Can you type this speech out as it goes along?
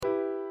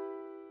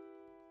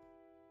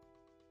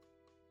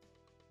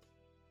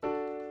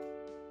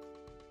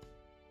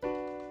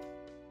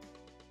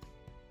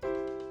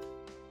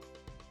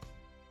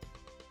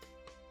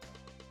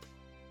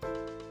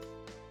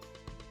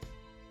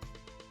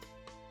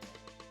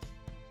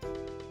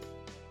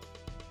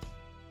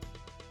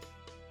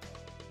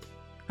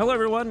Hello,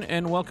 everyone,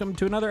 and welcome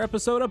to another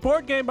episode of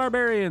Board Game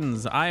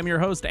Barbarians. I am your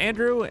host,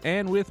 Andrew,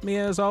 and with me,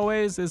 as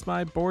always, is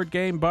my Board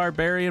Game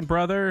Barbarian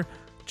brother,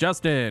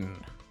 Justin.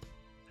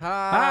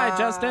 Hi. Hi,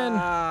 Justin.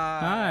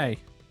 Hi.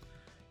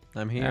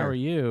 I'm here. How are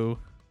you?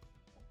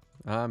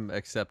 I'm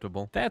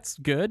acceptable. That's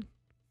good.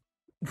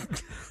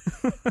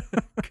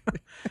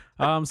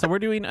 So we're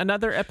doing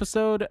another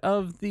episode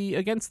of the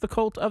Against the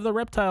Cult of the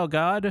Reptile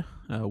God.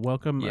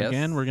 Welcome Yes.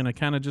 again. We're going to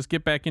kind of just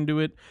get back into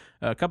it.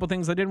 A couple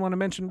things I did want to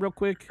mention real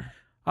quick.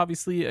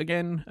 Obviously,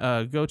 again,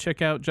 go check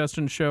out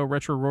Justin's show,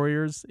 Retro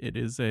Warriors. It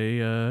is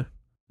a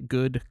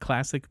good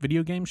classic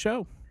video game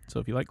show. So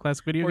if you like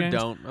classic video games...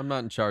 don't. I'm not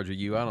in charge of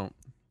you. I don't.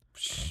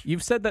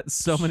 You've said that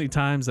so many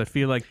times, I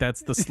feel like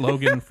that's the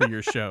slogan for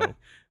your show.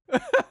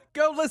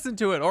 Go listen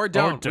to it or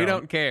don't. We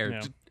don't care.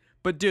 Yeah.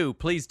 But do.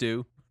 Please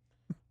do.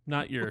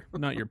 Not your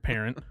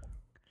parent.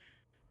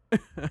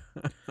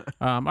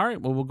 All right,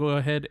 well, we'll go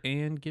ahead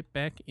and get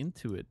back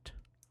into it.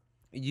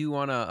 You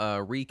want to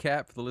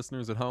recap for the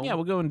listeners at home? Yeah,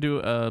 we'll go and do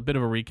a bit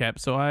of a recap.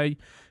 So I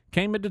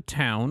came into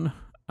town.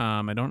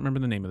 I don't remember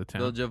the name of the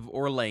town. Village of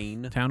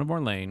Orlane. Town of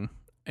Orlane.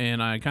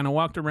 And I kind of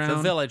walked around. It's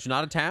a village,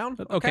 not a town.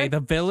 Okay, the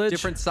village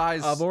Different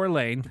size. of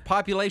Orlane.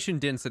 Population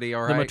density,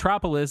 all The right.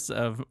 metropolis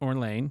of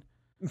Orlane.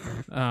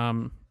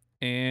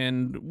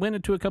 And went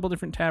into a couple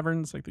different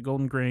taverns, like the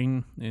Golden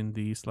Grain and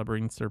the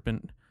Slumbering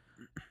Serpent.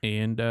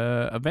 And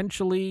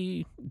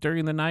eventually,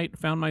 during the night,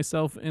 found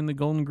myself in the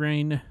Golden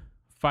Grain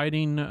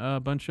fighting a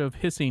bunch of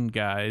hissing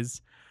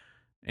guys.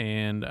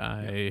 And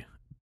I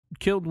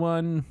killed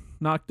one,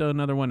 knocked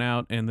another one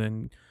out, and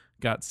then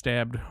got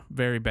stabbed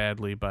very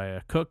badly by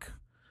a cook.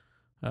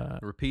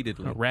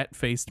 Repeatedly. A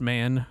rat-faced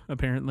man,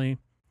 apparently.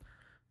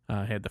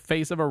 Had the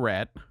face of a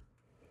rat.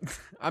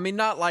 I mean,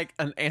 not like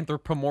an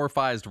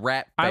anthropomorphized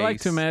rat face. I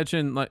like to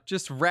imagine, like,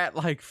 just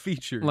rat-like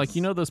features. like,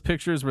 you know those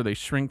pictures where they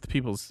shrink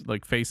people's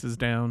like faces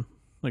down,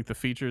 like the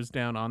features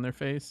down on their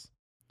face.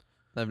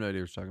 I have no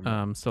idea what you're talking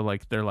about. So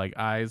like their like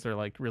eyes are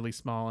like really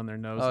small and their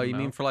nose. Oh, and you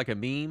mean mouth. for like a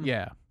meme?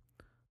 Yeah.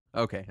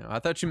 Okay, I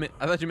thought you meant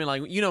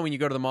like, you know, when you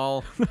go to the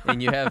mall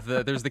and you have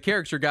there's the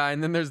caricature guy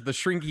and then there's the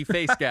shrinky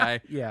face guy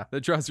Yeah.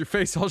 that draws your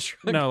face all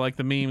shrunk. No, like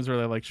the memes where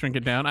they like shrink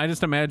it down. I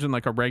just imagine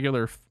like a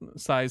regular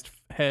sized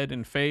head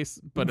and face,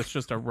 but it's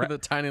just a with rat, a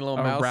tiny little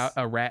mouse.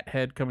 a rat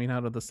head coming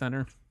out of the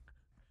center.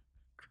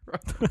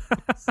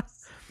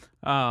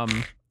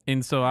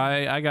 And so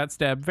I got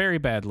stabbed very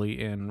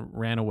badly and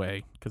ran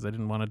away because I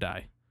didn't want to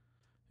die.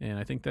 And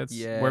I think that's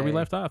where we Yay.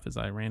 left off, is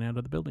I ran out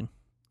of the building.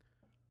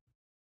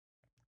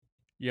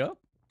 Yep.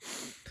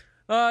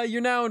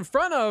 You're now in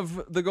front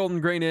of the Golden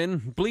Grain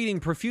Inn, bleeding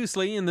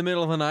profusely in the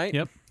middle of the night.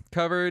 Yep.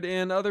 Covered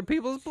in other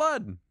people's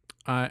blood.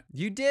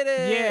 You did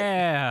it.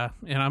 Yeah,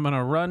 and I'm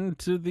gonna run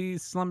to the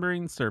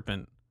Slumbering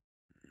Serpent.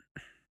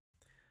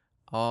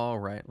 All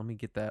right, let me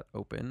get that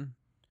open.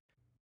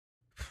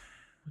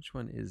 Which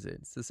one is it?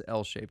 It's this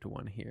L-shaped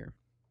one here.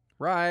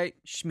 Right.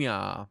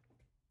 Shmya.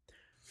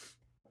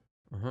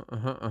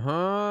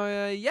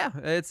 Yeah,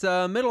 it's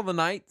middle of the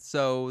night,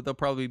 so they'll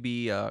probably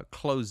be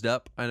closed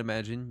up, I'd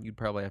imagine. You'd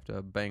probably have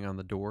to bang on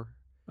the door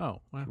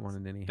Oh, wow. if you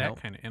wanted any That help.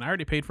 kind of, and I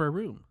already paid for a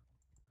room.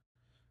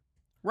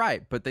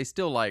 Right, but they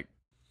still, like,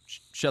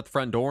 shut the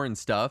front door and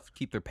stuff,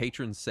 keep their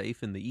patrons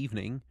safe in the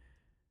evening.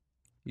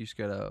 You just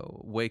gotta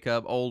wake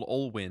up old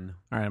Olwyn.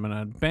 All right, I'm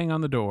gonna bang on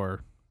the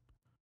door.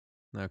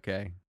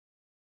 Okay.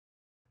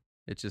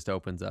 It just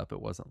opens up. It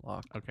wasn't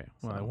locked. Okay,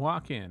 well, I So-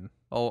 walk in.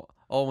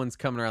 Olwyn's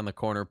coming around the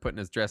corner, putting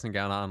his dressing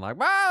gown on, like,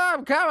 "Ah,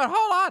 I'm coming,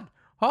 hold on.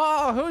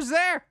 Oh, who's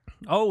there?"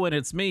 Oh, and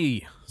it's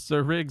me,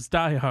 Sir Riggs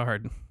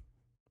Diehard.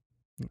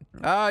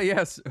 Ah,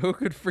 yes. Who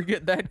could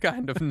forget that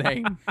kind of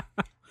name?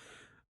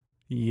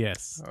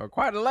 Yes.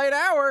 Quite a late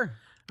hour.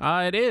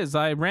 It is.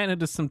 I ran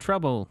into some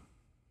trouble.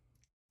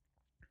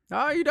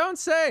 Oh, you don't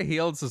say. He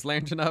holds his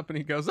lantern up and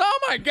he goes, "Oh,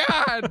 my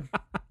God.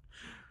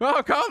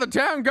 Well, call the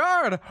town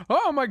guard.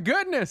 Oh, my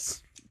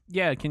goodness."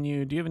 Yeah, do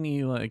you have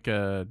any, like,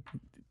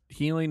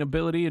 healing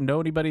ability and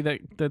know anybody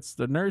that's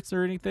the nurse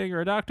or anything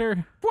or a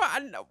doctor?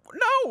 What? No.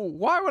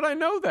 Why would I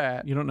know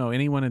that? You don't know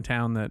anyone in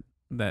town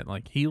that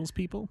like heals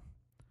people?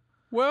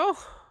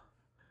 Well,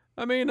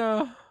 I mean,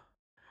 I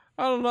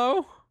don't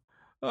know.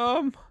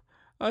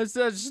 I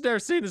just never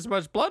seen as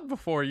much blood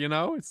before, you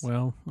know? It's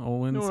Well,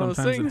 Olin, One of those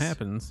sometimes it things.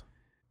 happens.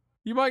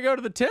 You might go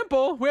to the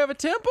temple. We have a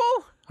temple.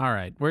 All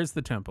right, where's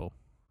the temple?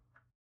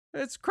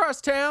 It's across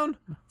town,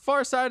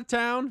 far side of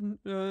town,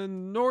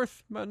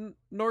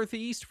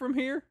 northeast from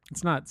here.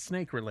 It's not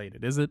snake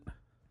related, is it?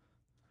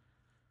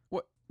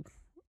 What?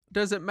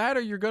 Does it matter?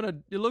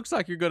 It looks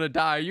like you're gonna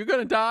die. Are you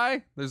gonna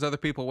die? There's other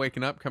people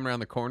waking up, coming around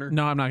the corner.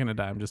 No, I'm not going to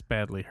die. I'm just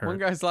badly hurt. One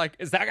guy's like,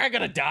 "Is that guy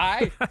gonna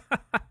die?"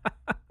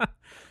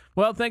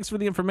 Well, thanks for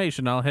the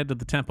information. I'll head to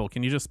the temple.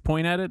 Can you just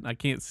point at it? I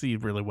can't see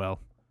really well.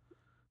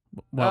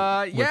 With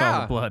all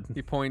yeah. the blood.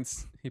 He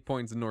points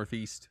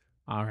northeast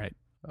All right.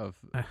 of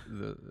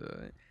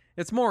the.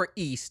 It's more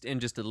east and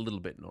just a little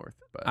bit north,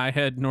 but I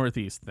head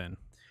northeast then.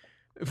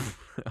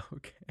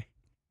 okay.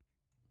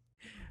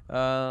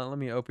 Let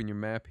me open your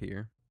map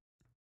here.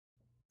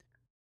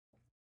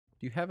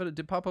 Do you have it? Did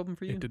it pop open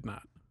for you? It did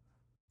not.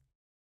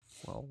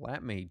 Well,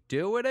 let me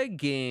do it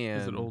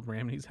again. Is it old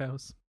Ramney's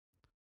house?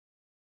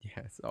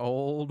 Yes,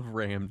 old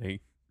Ramney.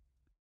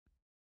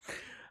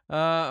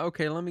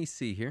 Okay, let me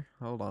see here.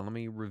 Hold on, let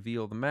me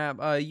reveal the map.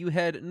 You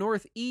head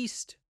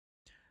northeast.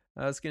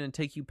 It's going to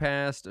take you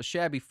past a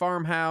shabby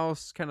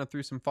farmhouse, kind of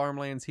through some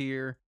farmlands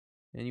here,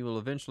 and you will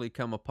eventually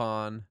come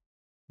upon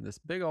this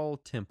big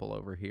old temple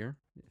over here.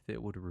 If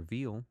it would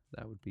reveal,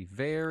 that would be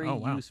very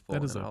useful.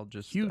 That is and a I'll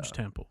just, huge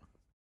temple.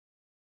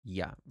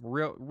 Yeah,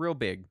 real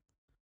big.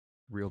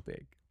 Real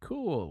big.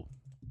 Cool.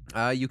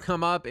 You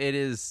come up, it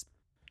is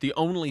the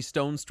only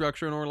stone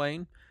structure in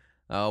Orlane.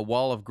 A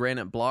wall of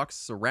granite blocks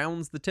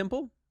surrounds the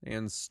temple,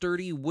 and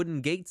sturdy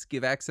wooden gates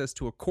give access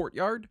to a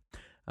courtyard.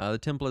 The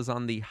temple is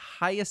on the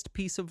highest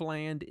piece of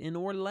land in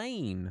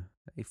Orlane,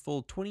 a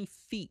full 20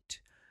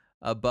 feet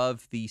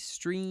above the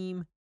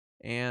stream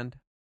and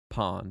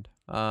pond.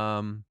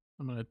 I'm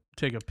gonna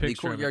take a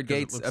picture. Courtyard of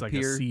it 'cause gates it looks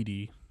appear. like a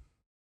CD.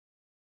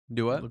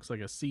 Do what? It looks like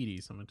a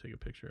CD, so I'm gonna take a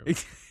picture of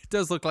it. It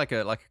does look like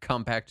a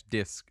compact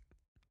disc.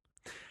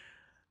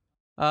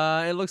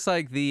 It looks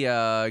like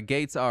the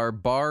gates are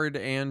barred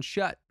and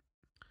shut.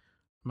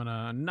 I'm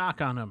gonna knock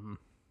on them.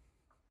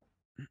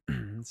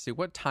 Let's see,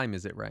 what time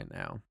is it right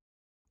now?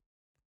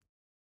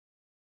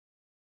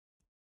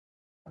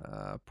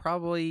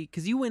 Probably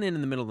because you went in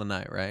the middle of the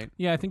night, right?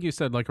 Yeah, I think you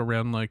said like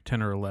around like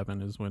 10 or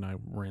 11 is when I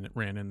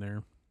ran in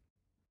there.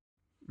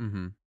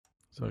 Mm-hmm.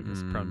 So I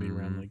guess probably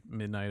around like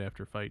midnight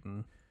after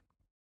fighting.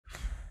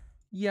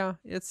 Yeah,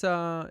 it's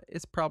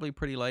probably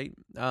pretty late.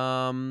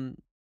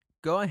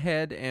 Go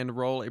ahead and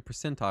roll a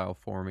percentile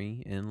for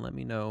me and let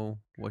me know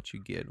what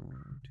you get.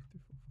 1, 2,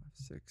 3, 4, 5,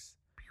 6.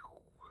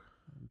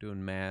 I'm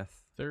doing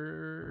math.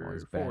 I'm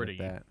always bad 40. at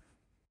that.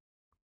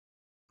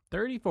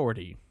 30,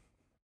 40.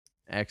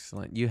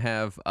 Excellent. You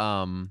have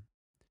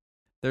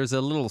there's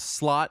a little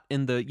slot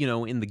in the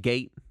in the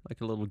gate,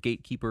 like a little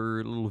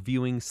gatekeeper, little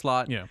viewing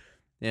slot. Yeah.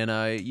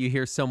 And you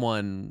hear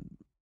someone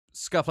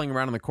scuffling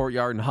around in the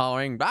courtyard and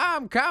hollering,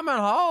 "I'm coming,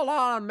 hold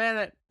on a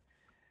minute."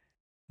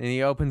 And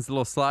he opens the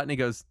little slot and he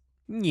goes,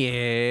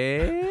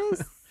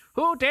 "Yes."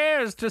 Who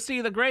dares to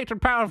see the great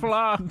and powerful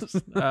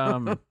Oz?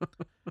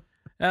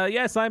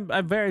 Yes,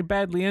 I'm very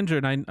badly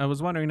injured. I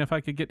was wondering if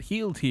I could get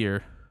healed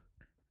here.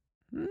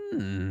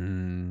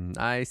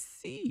 I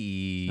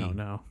see. Oh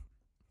no.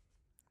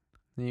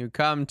 You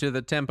come to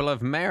the Temple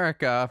of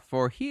America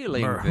for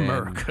healing, then.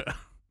 America.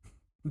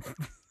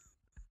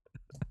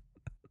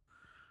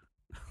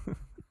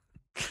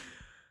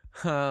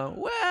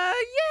 Well,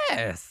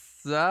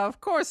 yes.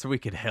 Of course we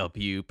could help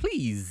you.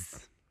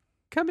 Please,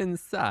 come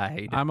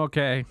inside. I'm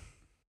okay.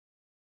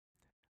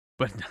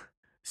 But,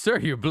 sir,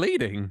 you're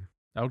bleeding.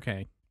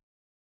 Okay.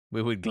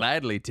 We would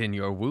gladly tend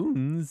your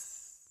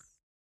wounds.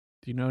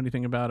 Do you know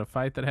anything about a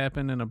fight that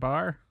happened in a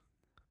bar?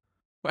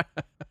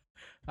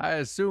 I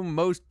assume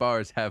most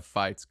bars have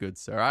fights, good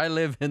sir. I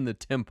live in the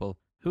temple.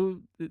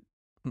 Okay.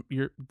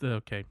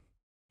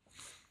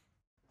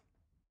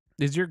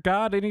 Is your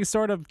god any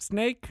sort of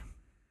snake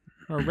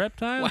or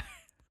reptile?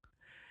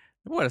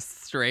 What a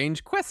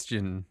strange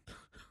question.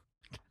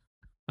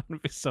 I'm gonna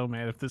be so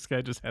mad if this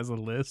guy just has a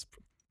lisp.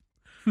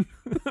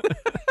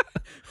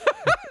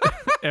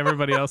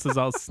 Everybody else is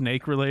all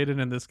snake related,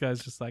 and this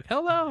guy's just like,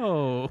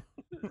 "Hello."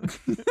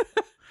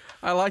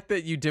 I like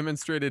that you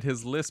demonstrated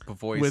his lisp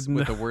voice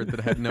with a word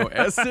that had no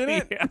S in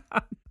it. Yeah.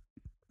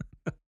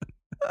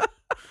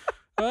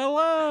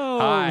 Hello.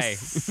 Hi.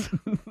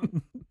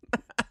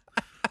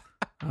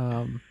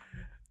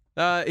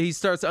 He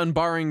starts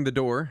unbarring the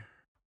door,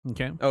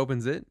 Okay.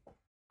 opens it,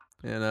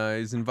 and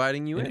he's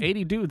inviting you And in.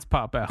 80 dudes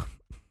pop out.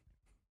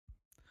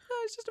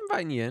 He's just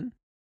inviting you in.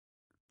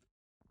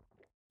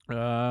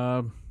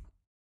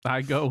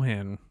 I go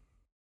in.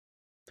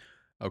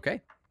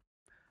 Okay.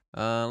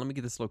 Let me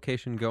get this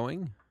location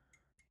going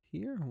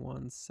here.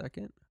 1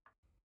 second.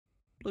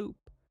 Bloop.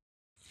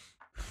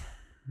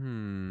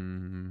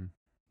 1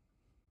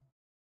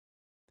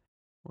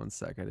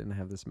 sec. I didn't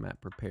have this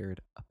map prepared,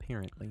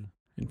 apparently.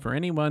 And for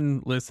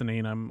anyone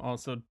listening, I'm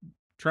also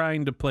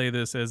trying to play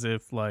this as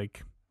if,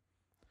 like,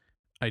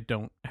 I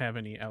don't have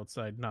any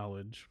outside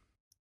knowledge.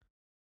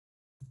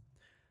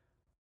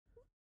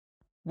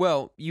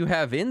 Well, you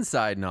have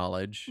inside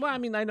knowledge. Well, I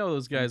mean, I know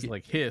those guys,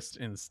 like, hissed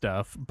and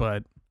stuff,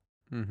 but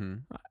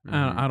Mm-hmm.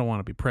 I don't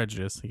want to be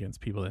prejudiced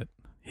against people that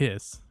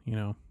hiss, you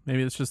know?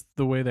 Maybe it's just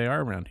the way they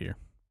are around here.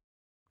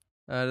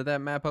 Did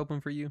that map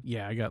open for you?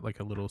 Yeah, I got, like,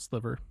 a little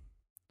sliver.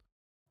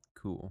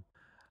 Cool.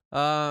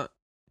 Let's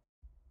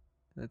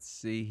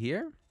see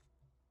here.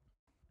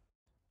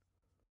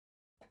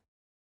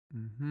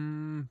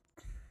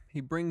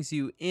 He brings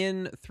you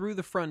in through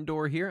the front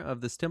door here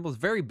of this temple. It's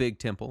a very big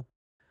temple.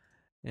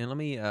 And let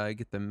me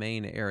get the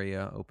main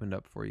area opened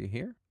up for you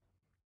here.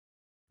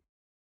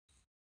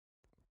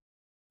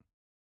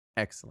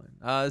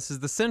 Excellent. This is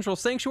the central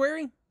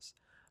sanctuary.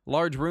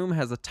 Large room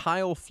has a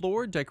tile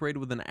floor decorated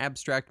with an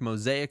abstract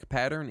mosaic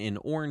pattern in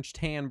orange,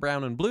 tan,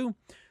 brown, and blue.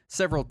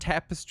 Several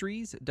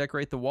tapestries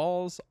decorate the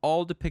walls,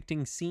 all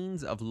depicting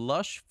scenes of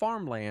lush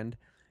farmland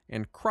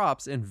and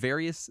crops in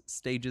various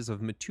stages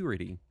of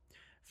maturity.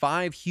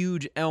 5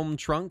 huge elm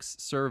trunks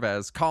serve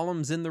as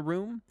columns in the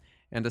room,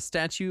 and a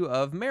statue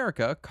of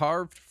Merica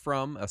carved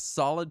from a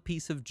solid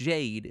piece of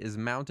jade is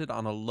mounted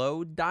on a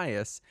low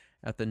dais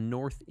at the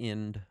north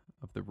end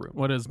of the room.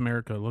 What does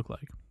America look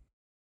like?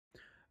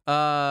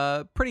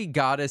 Pretty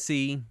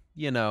goddessy,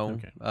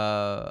 Okay.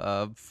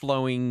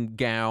 flowing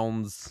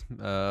gowns,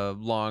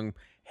 long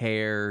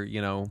hair,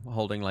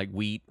 holding like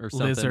wheat or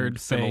something. Lizard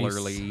face.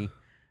 Similarly,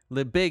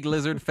 big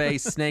lizard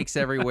face, snakes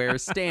everywhere,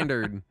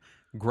 standard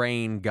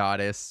grain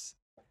goddess.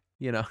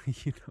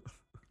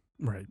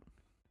 Right.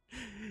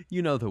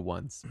 You know the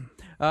ones.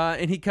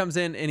 And he comes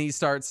in and he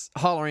starts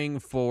hollering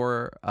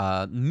for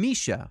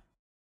Misha.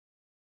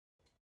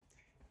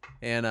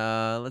 And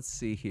let's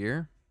see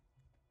here.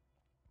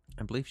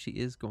 I believe she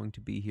is going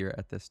to be here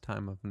at this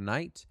time of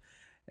night.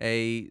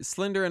 A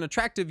slender and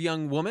attractive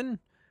young woman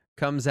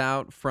comes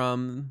out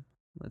from,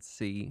 let's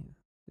see,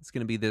 it's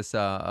going to be this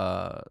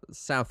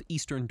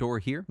southeastern door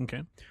here.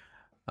 Okay.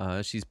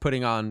 She's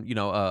putting on,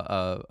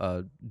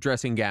 a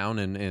dressing gown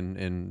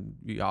and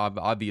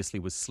obviously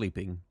was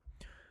sleeping,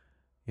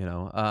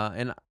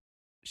 and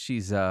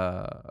she's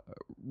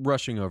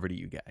rushing over to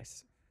you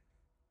guys.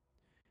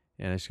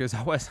 And she goes,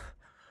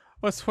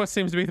 what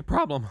seems to be the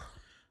problem?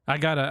 I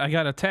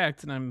got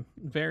attacked and I'm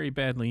very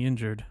badly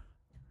injured.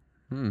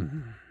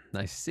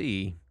 I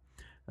see.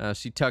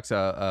 She tucks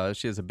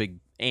she has a big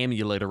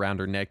amulet around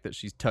her neck that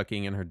she's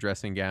tucking in her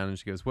dressing gown, and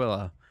she goes,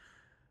 well,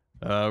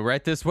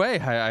 right this way,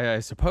 I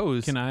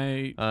suppose. Can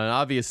I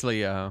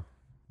obviously, go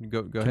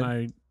can ahead.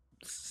 I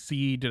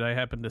see, did I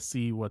happen to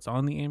see what's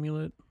on the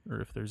amulet,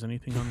 or if there's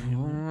anything on the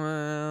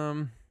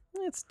amulet?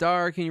 It's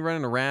dark and you're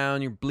running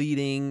around, you're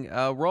bleeding.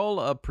 Roll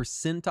a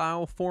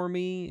percentile for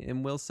me,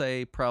 and we'll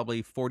say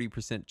probably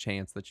 40%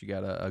 chance that you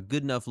got a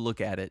good enough look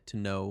at it to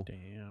know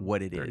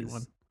what it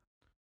 31. is.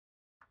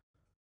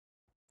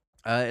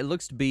 It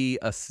looks to be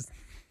a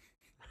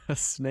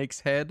snake's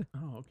head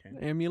Oh, okay.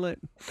 amulet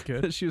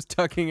Good. that she was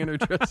tucking in her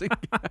dressing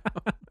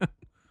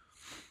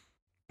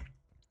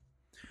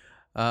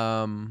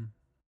gown.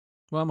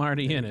 Well, I'm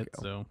already There in you it,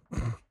 go.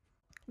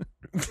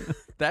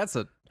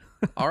 so.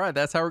 All right,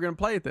 that's how we're going to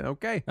play it then.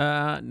 Okay.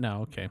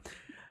 No, okay.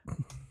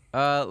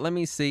 Let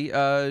me see.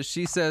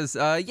 She says,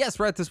 yes,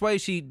 right this way.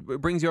 She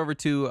brings you over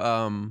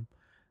to,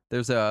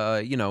 there's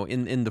a,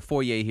 in the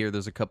foyer here,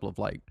 there's a couple of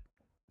like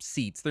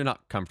seats. They're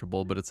not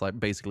comfortable, but it's like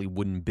basically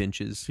wooden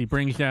benches. She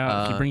brings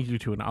you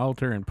to an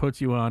altar and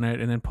puts you on it,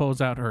 and then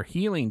pulls out her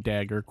healing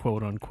dagger,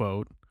 quote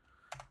unquote.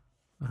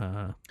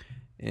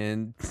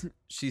 And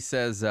she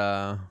says,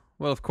 well,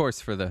 of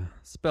course, for the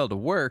spell to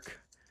work,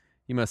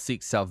 you must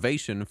seek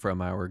salvation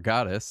from our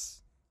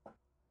goddess.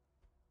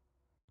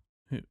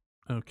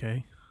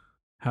 Okay.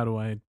 How do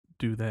I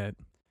do that?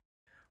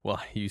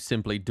 Well, you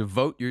simply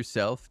devote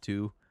yourself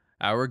to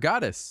our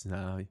goddess.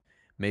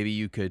 Maybe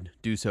you could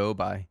do so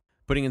by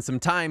putting in some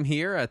time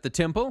here at the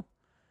temple,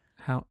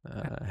 How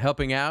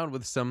helping out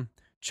with some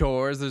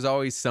chores. There's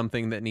always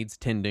something that needs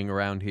tending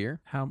around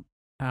here. how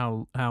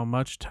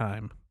much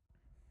time?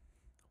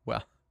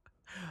 Well,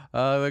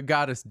 the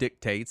goddess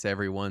dictates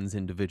everyone's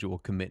individual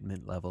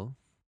commitment level.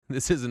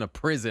 This isn't a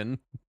prison.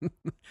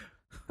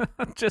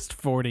 Just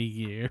 40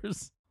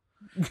 years.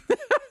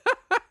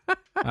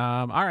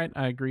 All right,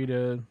 I agree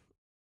to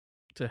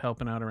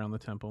helping out around the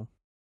temple.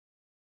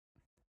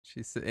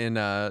 She's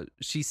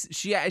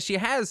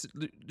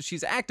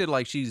acted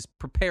like she's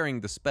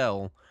preparing the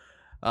spell,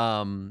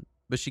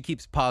 but she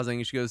keeps pausing.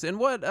 And she goes, "And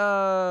what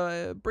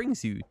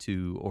brings you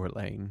to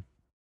Orlane?"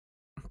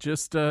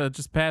 Just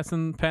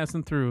passing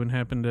through and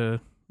happened to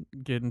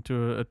get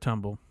into a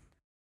tumble.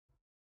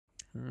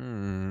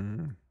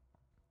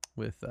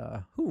 With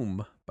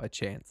whom, by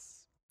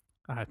chance?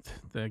 I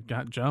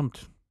got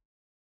jumped.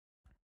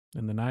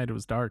 In the night, it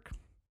was dark.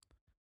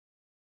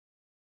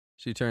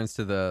 She turns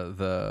to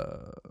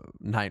the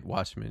night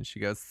watchman. She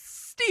goes,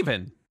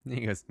 "Stephen." And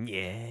he goes,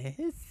 "Yes."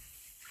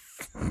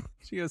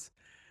 She goes,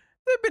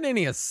 "There been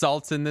any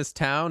assaults in this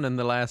town in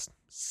the last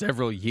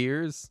several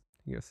years?"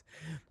 He goes,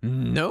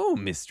 "No,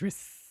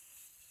 mistress."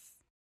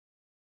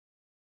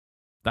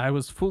 I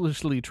was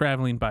foolishly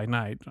traveling by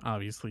night,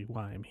 obviously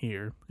why I'm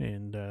here,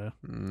 and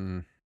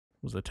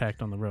was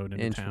attacked on the road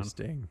into town.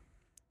 Interesting.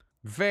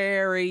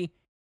 Very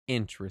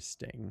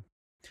interesting.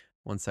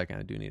 1 second,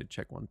 I do need to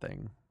check one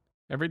thing.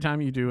 Every time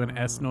you do an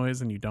S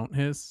noise and you don't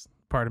hiss,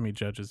 part of me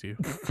judges you.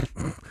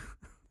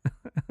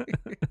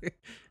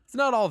 It's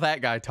not all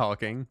that guy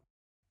talking.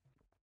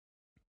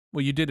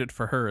 Well, you did it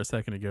for her a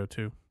second ago,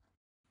 too.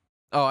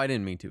 Oh, I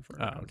didn't mean to. For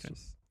Oh, okay.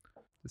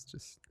 It's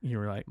just You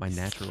were like, my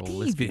natural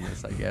Steven.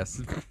 lispiness, I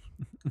guess.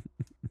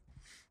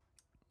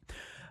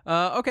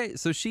 Okay,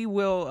 so she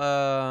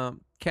will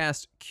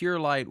cast Cure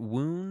Light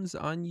Wounds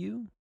on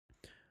you.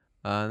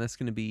 That's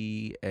going to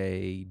be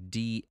a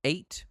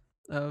D8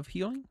 of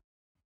healing.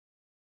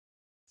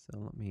 So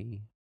let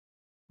me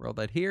roll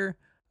that here.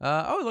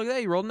 Oh, look at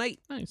that. You rolled an 8.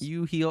 Nice.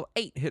 You heal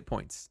 8 hit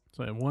points.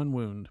 So I have one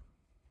wound.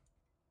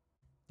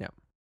 Yeah.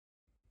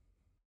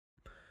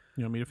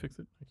 You want me to fix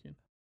it? I can.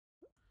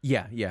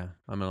 Yeah.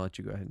 I'm going to let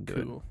you go ahead and do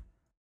it. Cool.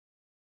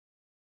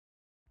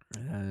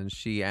 And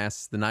she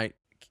asks the night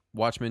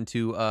watchman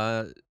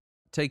to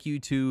take you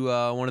to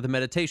one of the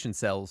meditation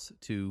cells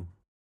to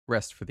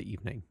rest for the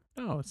evening.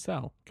 Oh, it's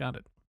Sal. Got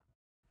it.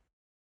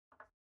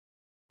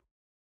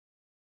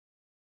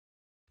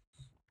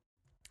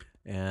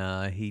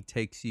 He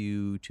takes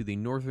you to the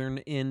northern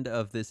end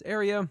of this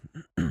area.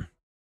 And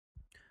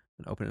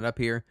open it up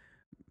here.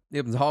 He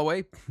opens the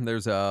hallway.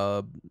 There's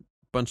a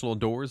bunch of little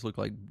doors, look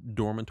like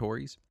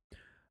dormitories.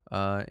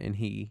 And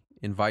he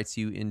invites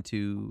you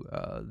into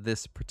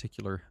this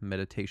particular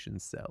meditation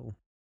cell.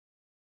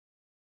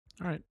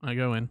 All right, I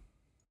go in.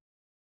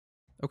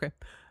 Okay.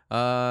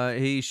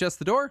 He shuts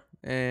the door,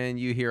 and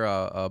you hear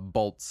a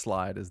bolt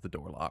slide as the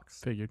door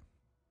locks. Figured.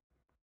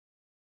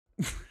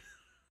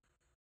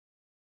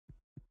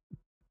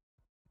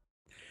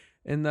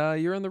 And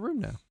you're in the room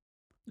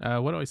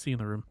now. What do I see in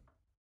the room?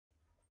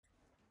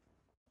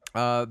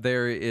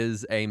 There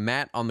is a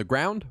mat on the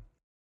ground.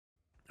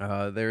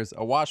 There's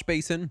a wash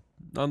basin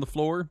on the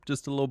floor,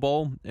 just a little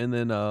bowl, and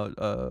then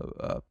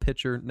a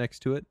pitcher next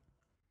to it.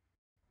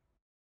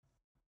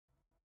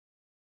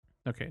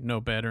 Okay, no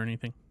bed or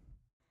anything.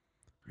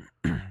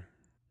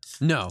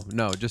 No,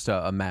 just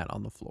a mat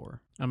on the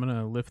floor. I'm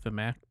gonna lift the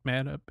mat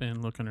up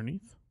and look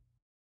underneath.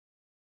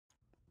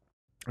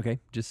 Okay,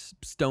 just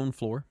stone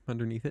floor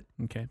underneath it.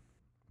 Okay.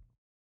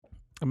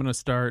 I'm gonna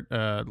start.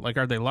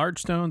 Are they large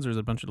stones, or is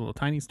it a bunch of little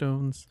tiny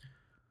stones?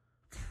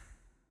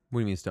 What do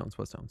you mean stones?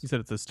 What stones? You said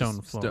it's a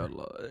stone Just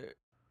floor.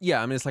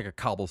 Yeah, I mean it's like a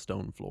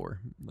cobblestone floor.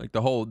 Like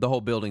the whole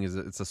building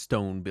it's a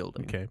stone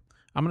building. Okay.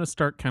 I'm gonna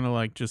start kind of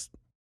like just.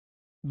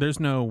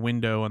 There's no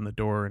window on the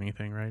door or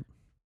anything, right?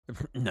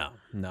 No.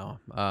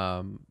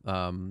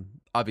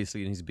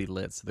 Obviously it needs to be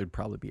lit, so there'd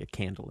probably be a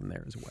candle in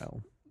there as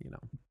well.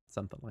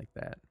 Something like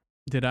that.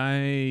 Did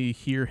I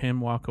hear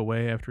him walk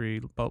away after he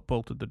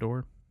bolted the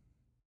door?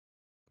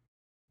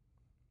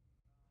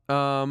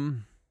 No,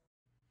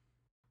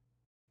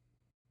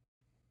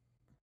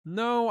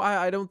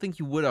 I don't think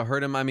you would have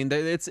heard him. I mean,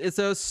 it's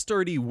a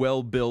sturdy,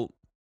 well-built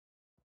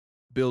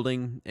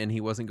building, and he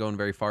wasn't going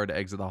very far to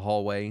exit the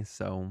hallway,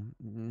 so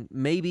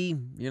maybe.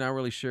 You're not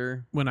really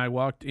sure. When I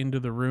walked into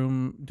the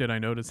room, did I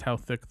notice how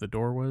thick the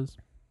door was?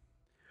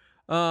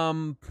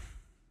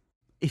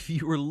 If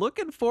you were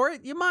looking for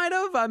it, you might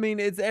have. I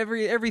mean, it's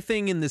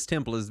everything in this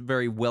temple is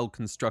very well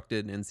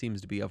constructed and seems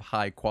to be of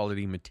high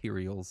quality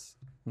materials.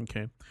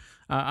 Okay.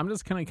 I'm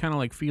just kind of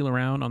like feel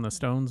around on the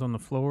stones on the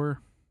floor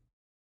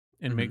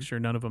and make sure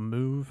none of them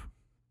move.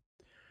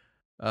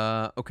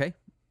 Okay.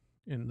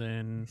 And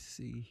then Let's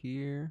see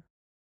here.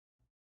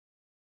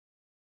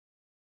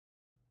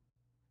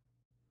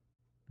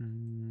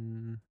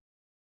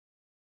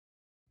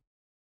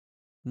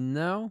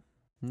 No,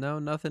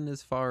 nothing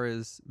as far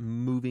as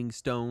moving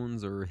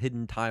stones or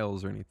hidden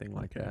tiles or anything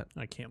like that.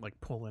 I can't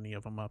like pull any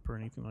of them up or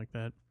anything like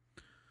that.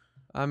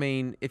 I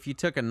mean, if you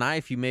took a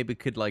knife, you maybe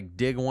could like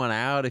dig one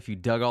out if you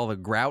dug all the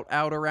grout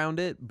out around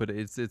it, but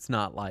it's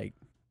not like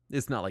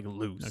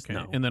loose. Okay.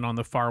 No. And then on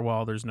the far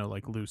wall, there's no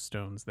like loose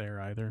stones there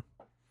either.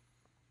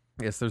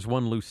 Yes, there's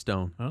one loose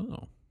stone.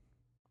 Oh,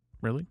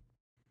 really?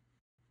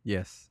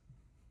 Yes.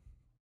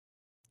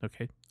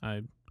 Okay.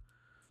 I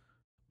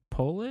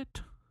pull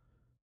it.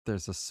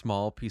 There's a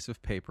small piece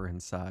of paper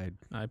inside.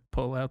 I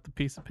pull out the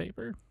piece of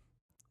paper.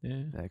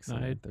 Yeah.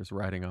 Excellent. There's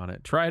writing on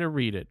it. Try to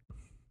read it.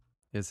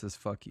 It says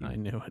 "fuck you." I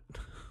knew it.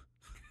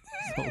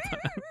 This whole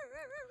time.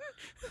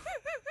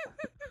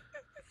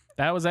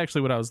 That was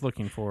actually what I was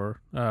looking for.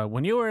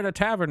 When you were at a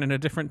tavern in a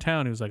different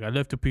town, he was like, "I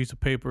left a piece of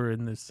paper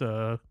in this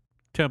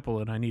temple,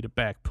 and I need it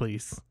back,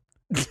 please."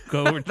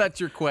 Go. That's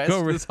your quest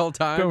this whole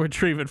time. Go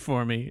retrieve it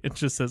for me. It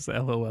just says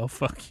 "LOL,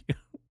 fuck you."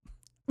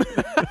 It's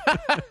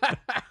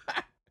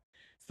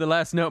the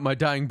last note my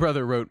dying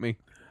brother wrote me.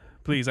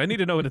 Please, I need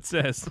to know what it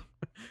says.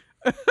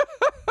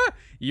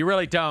 You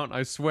really don't,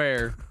 I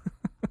swear.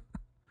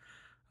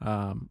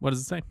 What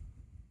does it say?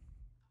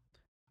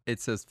 It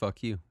says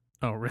 "fuck you."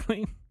 Oh,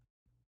 really?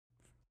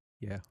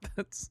 Yeah,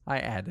 That's I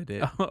added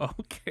it. oh,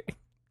 okay.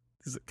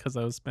 Is it because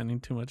I was spending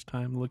too much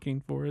time looking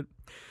for it?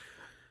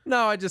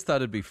 No, I just thought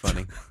it'd be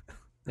funny,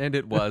 and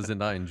it was,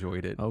 and I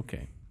enjoyed it.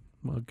 Okay,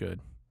 well, good.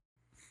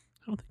 I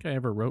don't think I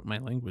ever wrote my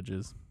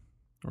languages,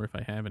 or if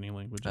I have any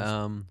languages.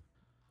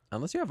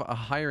 Unless you have a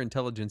higher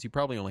intelligence, you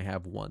probably only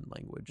have one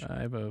language.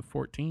 I have a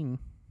 14.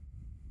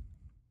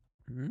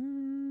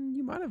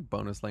 You might have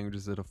bonus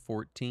languages at a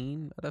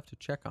 14. I'd have to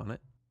check on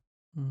it.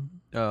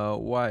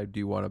 Mm-hmm. Why? Do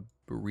you want to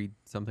read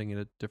something in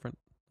a different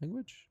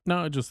language?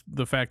 No, just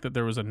the fact that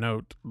there was a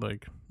note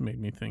like made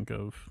me think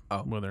of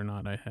Oh. whether or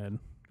not I had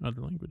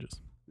other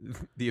languages.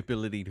 The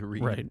ability to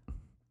read. Right.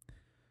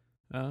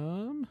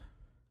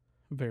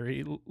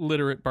 Very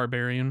literate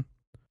barbarian.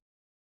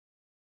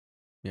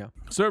 Yeah.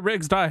 Sir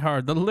Riggs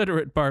Diehard, the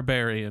literate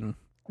barbarian.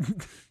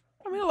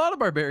 I mean, a lot of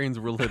barbarians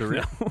were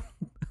literate.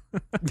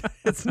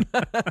 It's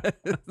not.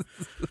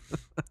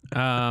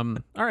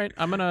 All right,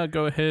 I'm gonna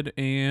go ahead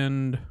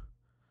and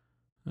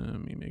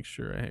let me make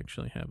sure I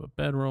actually have a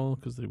bedroll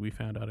because we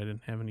found out I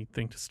didn't have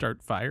anything to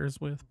start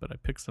fires with, but I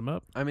picked some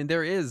up. I mean,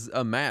 there is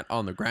a mat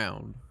on the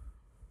ground.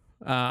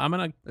 I'm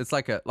gonna. It's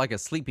like a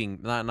sleeping,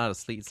 not a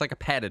sleep. It's like a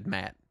padded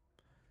mat,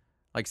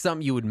 like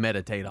something you would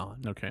meditate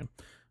on. Okay.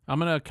 I'm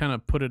gonna kind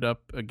of put it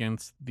up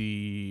against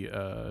the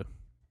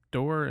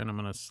door, and I'm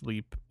gonna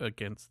sleep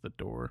against the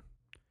door.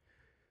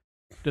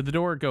 Did the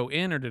door go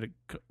in, or did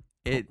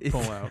it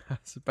pull out? I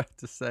was about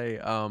to say,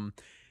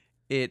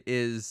 it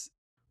is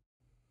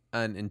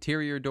an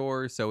interior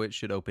door, so it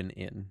should open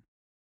in.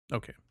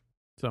 Okay.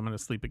 So I'm gonna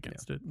sleep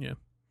against it. Yeah.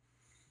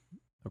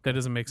 Okay. That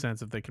doesn't make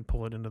sense if they can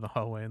pull it into the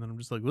hallway, and then I'm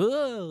just like,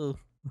 whoa.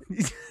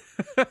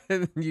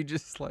 And you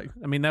just like,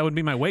 I mean, that would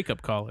be my wake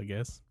up call, I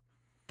guess.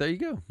 there you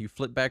go. You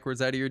flip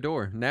backwards out of your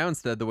door. Now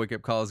instead, the wake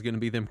up call is going to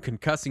be them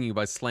concussing you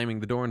by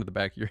slamming the door into the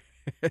back of your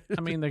head.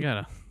 I mean, they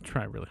gotta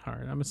try really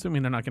hard. I'm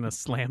assuming they're not gonna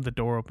slam the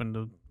door open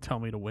to tell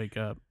me to wake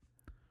up.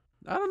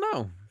 I don't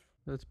know.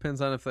 It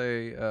depends on if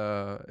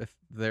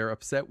they're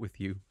upset with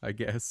you, I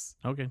guess.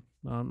 Okay.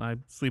 I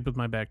sleep with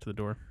my back to the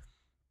door.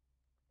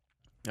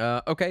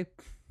 Okay.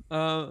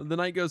 The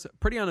night goes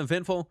pretty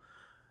uneventful.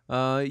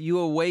 You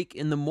awake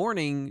in the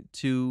morning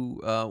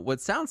to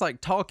what sounds like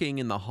talking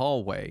in the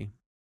hallway.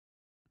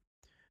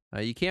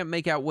 You can't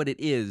make out what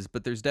it is,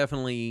 but there's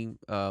definitely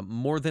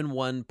more than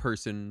one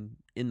person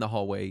in the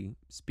hallway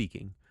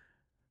speaking.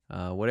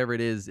 Whatever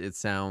it is, it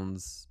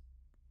sounds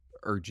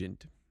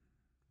urgent.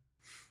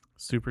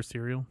 Super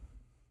cereal.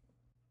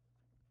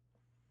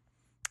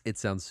 It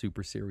sounds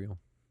super serial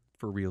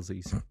for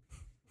realsies.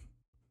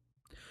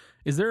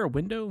 Is there a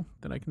window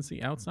that I can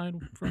see outside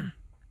from?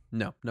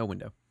 No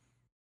window.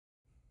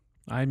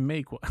 I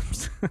make one.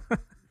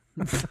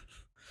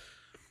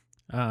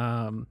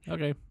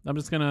 Okay. I'm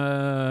just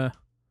gonna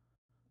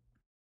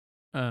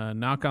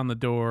knock on the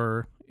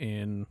door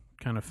in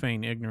kind of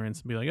feign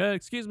ignorance and be like,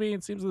 excuse me,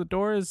 it seems the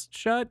door is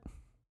shut.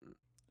 I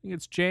think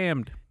it's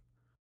jammed.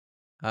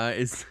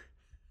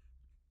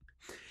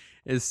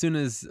 As soon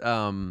as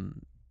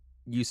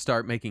you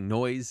start making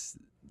noise,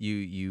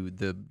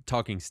 the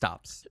talking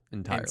stops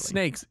entirely. And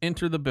snakes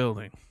enter the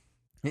building.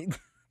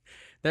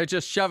 They're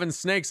just shoving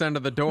snakes under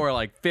the door,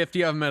 like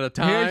 50 of them at a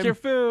time. Here's your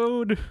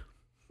food.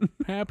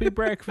 Happy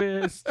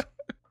breakfast.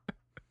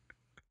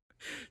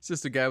 It's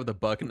just a guy with a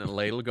bucket and a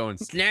ladle going,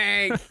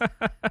 snake,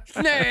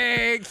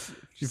 snakes.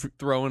 Just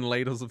throwing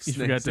ladles of You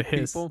snakes forgot to at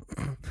hiss. people.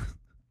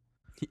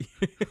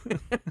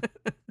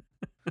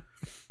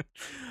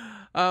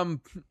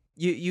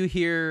 You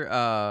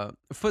hear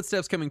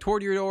footsteps coming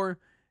toward your door,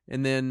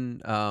 and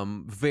then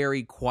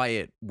very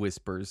quiet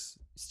whispers.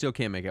 Still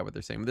can't make out what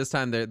they're saying. But this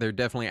time they're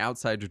definitely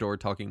outside your door,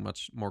 talking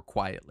much more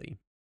quietly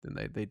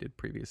than they did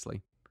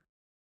previously.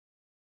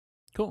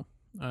 Cool.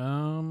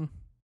 Let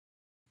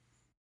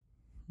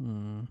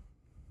me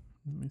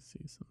see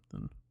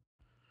something.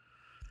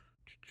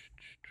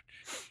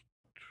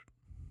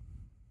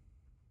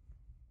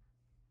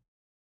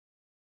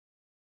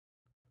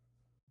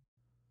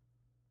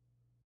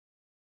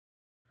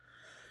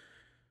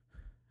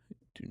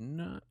 Do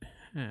not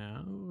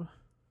have.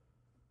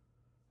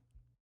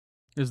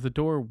 Is the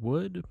door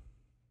wood?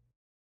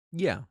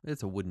 Yeah,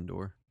 it's a wooden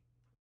door.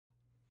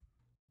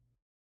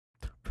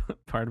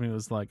 Part of me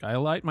was like, I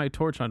light my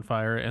torch on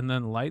fire and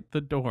then light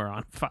the door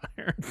on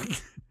fire.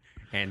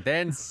 And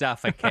then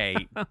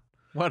suffocate.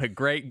 What a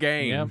great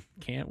game. Yep.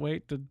 Can't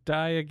wait to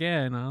die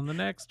again on the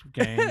next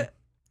game.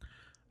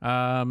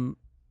 I'm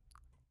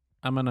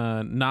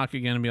gonna knock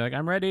again and be like,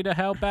 I'm ready to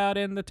help out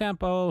in the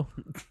temple.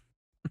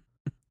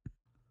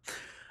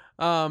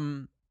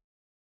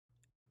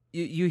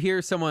 You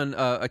hear someone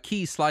a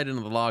key slide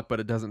into the lock, but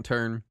it doesn't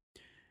turn,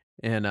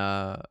 and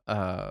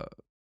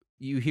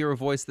you hear a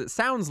voice that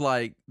sounds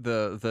like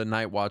the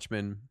night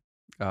watchman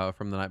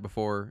from the night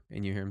before,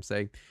 and you hear him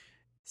say,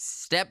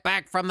 "Step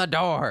back from the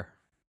door."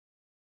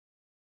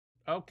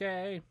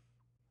 Okay.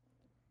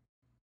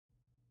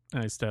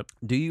 I step.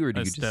 Do you, or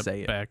do I you step just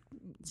say it? back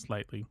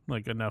slightly,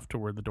 like enough to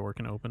where the door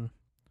can open.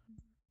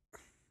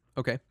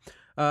 Okay.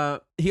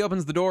 He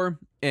opens the door,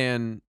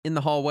 and in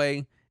the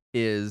hallway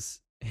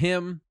is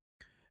him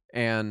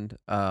and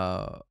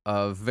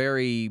a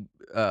very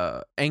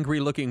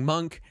angry-looking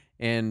monk,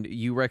 and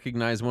you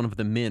recognize one of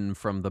the men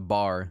from the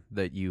bar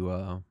that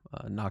you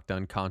knocked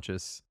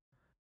unconscious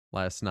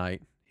last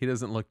night. He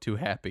doesn't look too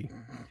happy.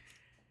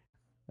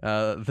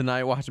 The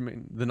night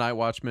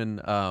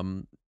watchman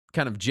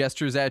kind of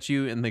gestures at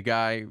you, and the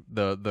guy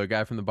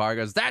from the bar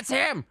goes, "That's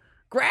him!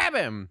 Grab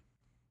him!"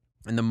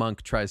 And the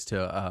monk tries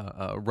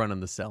to run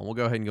in the cell. We'll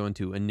go ahead and go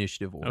into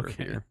initiative order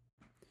here.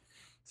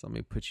 So let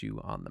me put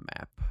you on the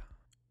map.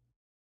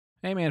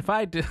 Hey man, if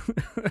I did,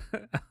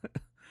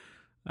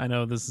 I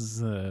know this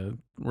is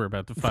we're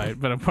about to fight,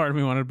 but a part of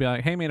me wanted to be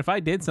like, hey man, if I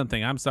did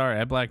something, I'm sorry,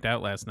 I blacked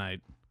out last night.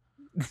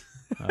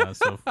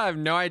 So I have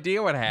no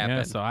idea what happened.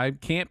 Yeah, so I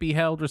can't be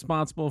held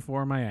responsible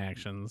for my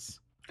actions.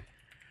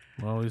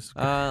 Well, he's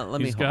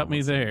got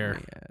me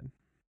there.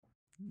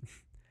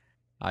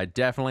 I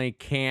definitely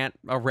can't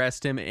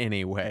arrest him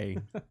anyway.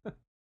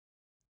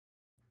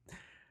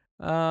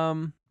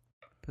 Oh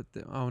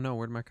no,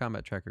 where'd my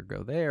combat tracker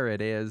go? There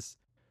it is.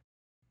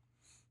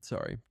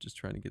 Sorry, just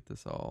trying to get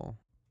this all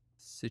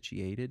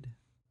situated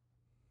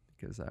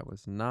because I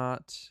was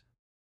not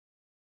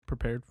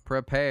prepared.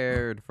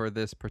 Prepared for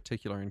this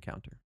particular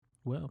encounter.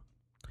 Well,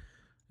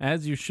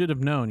 as you should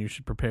have known, you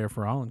should prepare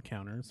for all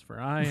encounters, for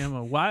I am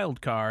a wild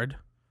card.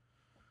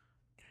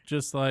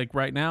 Just like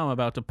right now, I'm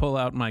about to pull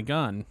out my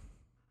gun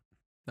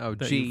Oh,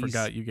 that geez. you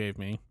forgot you gave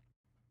me.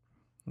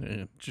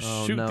 Just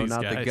Oh, shoot no, these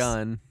not guys. the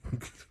gun.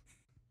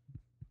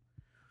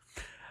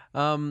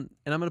 And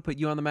I'm going to put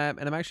you on the map,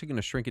 and I'm actually going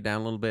to shrink it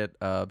down a little bit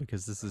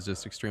because this is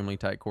just extremely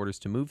tight quarters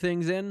to move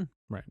things in.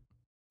 Right.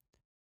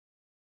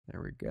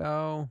 There we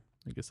go.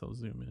 I guess I'll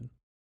zoom in.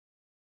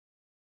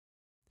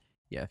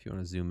 Yeah, if you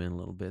want to zoom in a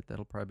little bit,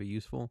 that'll probably be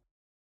useful.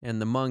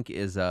 And the monk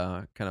is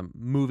kind of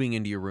moving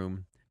into your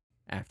room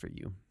after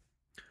you.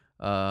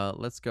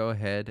 Let's go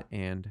ahead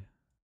and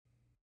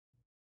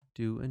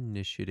do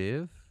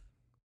initiative.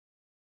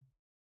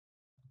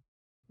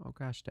 Oh,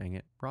 gosh dang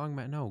it. Wrong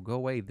map. No, go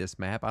away, this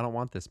map. I don't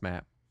want this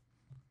map.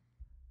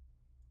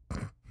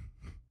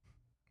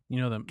 You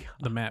know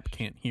the map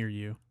can't hear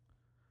you.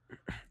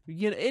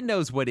 You know, it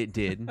knows what it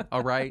did,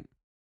 all right?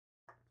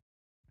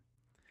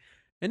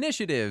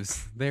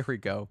 Initiatives. There we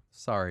go.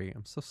 Sorry,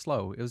 I'm so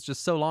slow. It was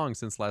just so long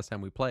since last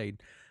time we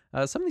played.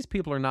 Some of these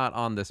people are not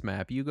on this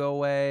map. You go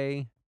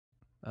away.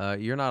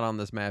 You're not on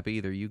this map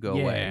either. You go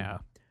away.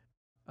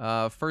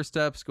 First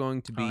up's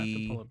going to be... I have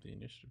to pull up the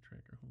initiative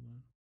tracker. Hold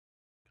on.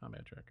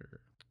 Combat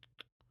tracker.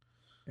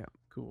 Yeah.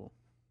 Cool.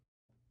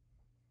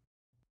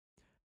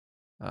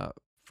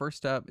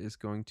 First up is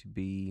going to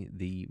be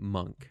the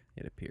monk,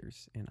 it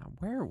appears. And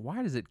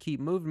why does it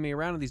keep moving me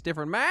around on these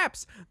different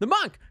maps? The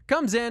monk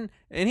comes in,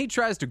 and he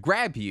tries to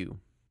grab you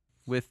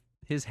with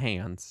his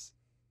hands.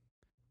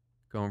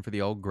 Going for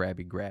the old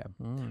grabby grab.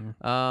 Mm.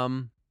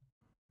 I'm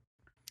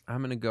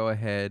going to go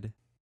ahead,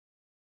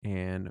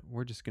 and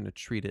we're just going to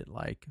treat it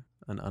like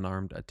an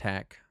unarmed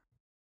attack.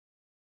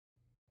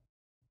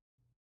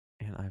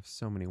 And I have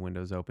so many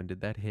windows open.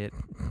 Did that hit?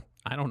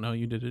 I don't know.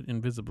 You did it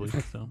invisibly,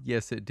 so.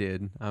 Yes, it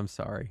did. I'm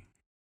sorry.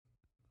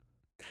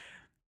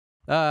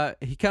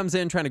 He comes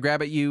in trying to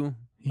grab at you.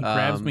 He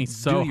grabs me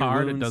so due to your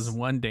hard it wounds- does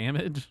 1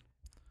 damage.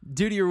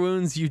 Due to your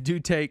wounds, you do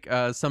take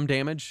some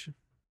damage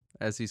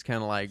as he's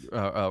kind of like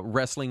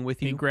wrestling with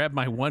He you. grabbed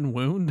my 1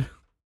 wound.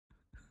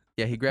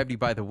 Yeah, he grabbed you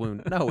by the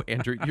wound. No,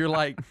 Andrew, you're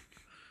like,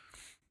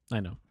 I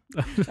know.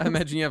 I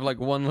imagine you have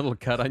like one little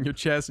cut on your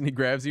chest and he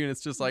grabs you and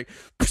it's just like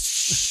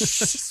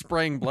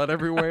spraying blood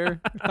everywhere.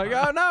 Like,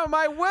 oh no,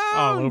 my wounds!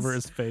 All over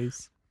his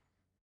face.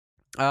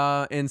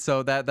 And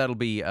so that'll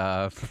be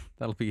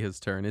his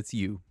turn. It's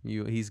you.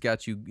 He's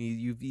got you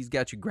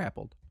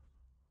grappled.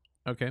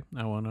 Okay,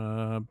 I want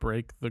to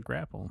break the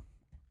grapple.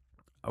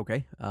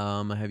 Okay.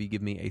 Have you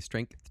give me a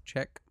strength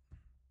check?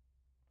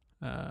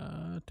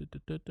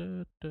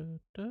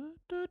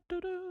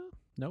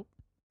 Nope.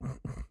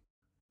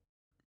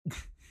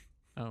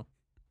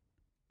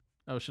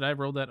 Oh, should I have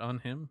rolled that on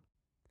him?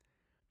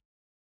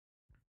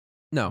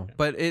 No, Okay.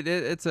 but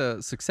it's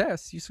a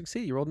success. You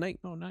succeed. You rolled an 8.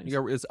 Oh, nice.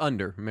 It's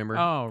under. Remember?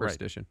 Oh, First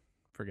right. edition.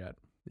 Forgot.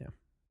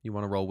 You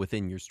want to roll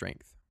within your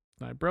strength.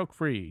 I broke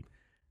free.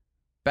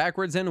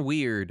 Backwards and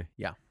weird.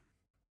 Yeah.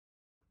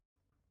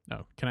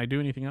 Oh, can I do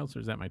anything else, or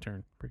is that my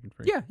turn? Breaking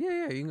free. Yeah.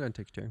 You can go and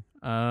take your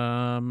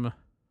turn.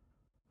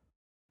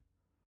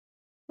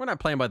 We're not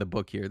playing by the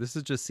book here. This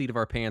is just seat of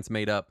our pants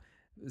made up.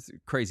 It's a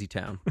crazy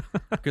town.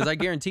 Because I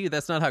guarantee you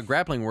that's not how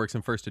grappling works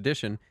in first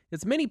edition.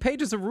 It's many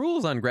pages of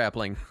rules on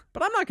grappling,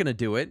 but I'm not going to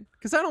do it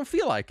because I don't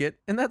feel like it,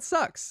 and that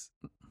sucks.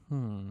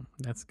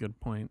 That's a good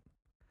point.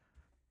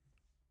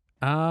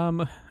 I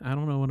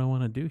don't know what I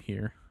want to do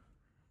here.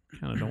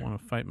 Kind of don't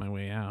want to fight my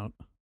way out.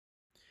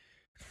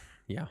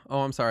 Yeah.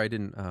 Oh, I'm sorry. I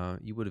didn't.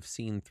 You would have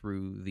seen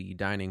through the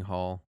dining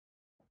hall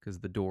because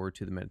the door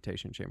to the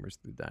meditation chamber is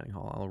through the dining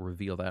hall. I'll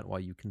reveal that while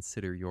you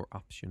consider your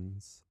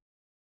options.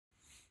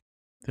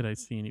 Did I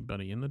see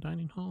anybody in the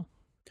dining hall?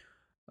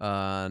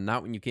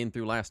 Not when you came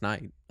through last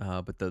night,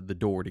 but the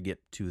door to get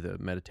to the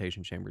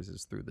meditation chambers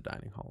is through the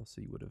dining hall,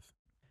 so you would have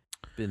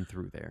been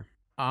through there.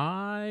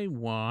 I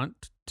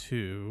want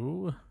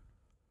to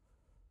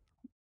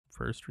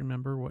first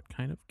remember what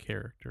kind of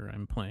character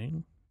I'm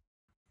playing.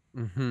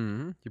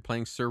 Mm-hmm. You're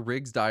playing Sir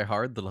Riggs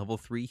Diehard, the level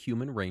 3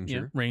 human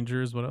ranger. Yeah,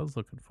 ranger is what I was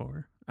looking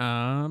for.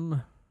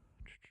 I'm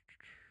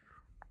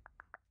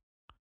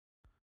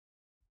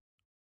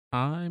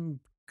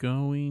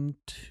going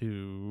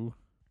to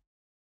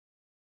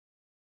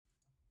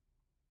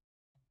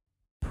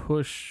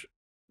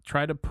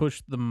try to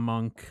push the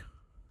monk,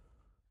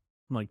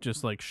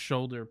 just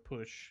shoulder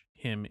push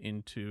him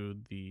into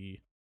the,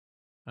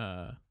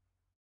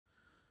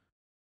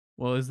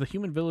 well, is the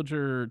human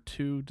villager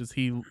too? Does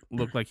he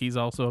look like he's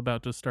also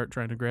about to start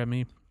trying to grab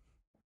me?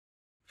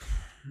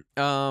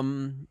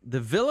 The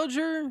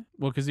villager.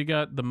 Well, because you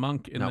got the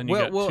monk and then you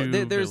got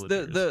two there's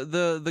villagers.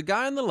 the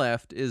guy on the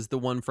left is the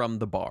one from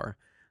the bar.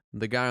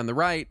 The guy on the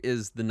right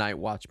is the night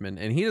watchman,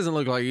 and he doesn't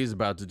look like he's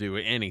about to do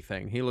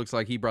anything. He looks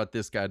like he brought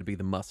this guy to be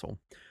the muscle.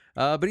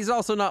 But he's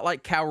also not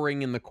like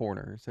cowering in the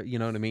corner. So you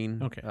know what I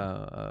mean? Okay.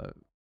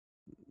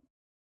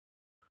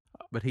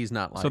 But he's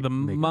not like. So the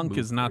making a monk move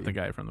is not for the you.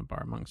 guy from the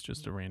bar. Monk's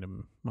just a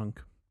random monk.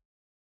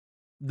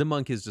 The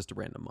monk is just a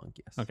random monk,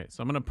 yes. Okay,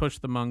 so I'm gonna push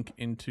the monk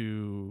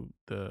into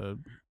the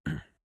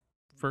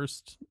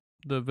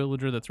the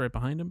villager that's right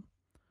behind him.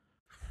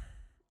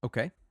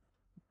 Okay.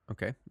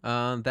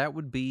 That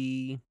would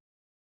be...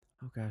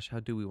 Oh gosh, how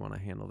do we want to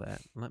handle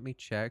that? Let me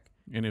check.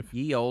 And if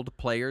Ye Old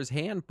Player's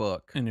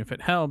Handbook.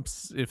 it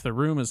helps, if the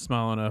room is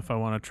small enough, I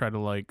want to try to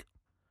like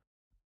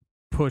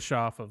push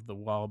off of the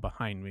wall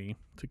behind me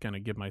to kind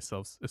of give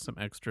myself some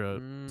extra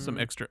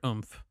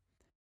oomph.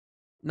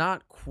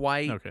 Not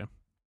quite Okay.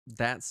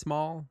 that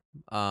small,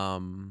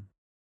 but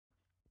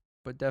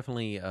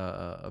definitely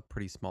a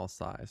pretty small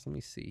size. Let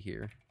me see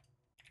here.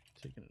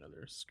 Taking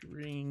another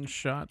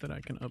screenshot that I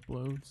can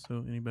upload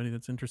so anybody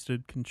that's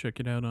interested can check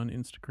it out on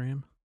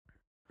Instagram.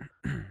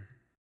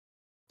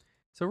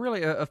 So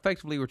really,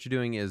 effectively, what you're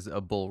doing is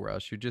a bull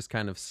rush. You're just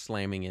kind of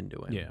slamming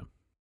into him. Yeah.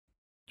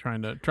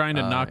 Trying to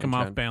knock him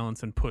off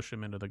balance and push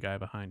him into the guy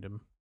behind him.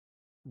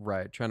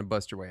 Right, trying to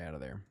bust your way out of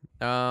there.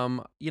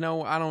 I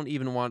don't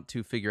even want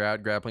to figure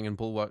out grappling and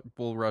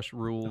bull rush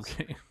rules.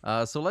 Okay.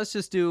 So let's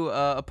just do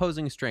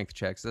opposing strength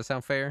checks. Does that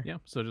sound fair? Yeah,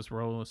 so just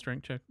roll a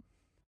strength check.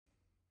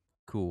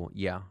 Cool.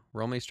 Yeah.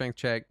 Roll me a strength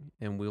check,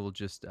 and we will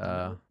just...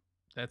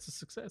 That's a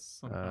success.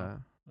 All right.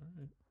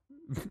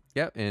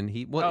 Yep, and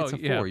it's a 4.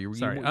 Yeah, You're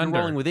under,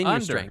 rolling within your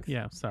strength.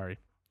 Yeah, sorry.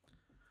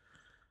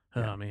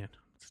 Yeah. Oh, man.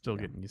 Still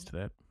getting used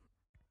to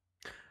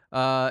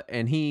that.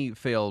 And he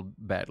failed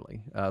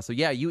badly. So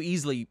yeah, you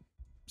easily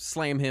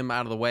slam him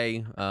out of the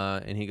way,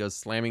 and he goes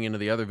slamming into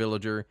the other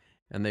villager,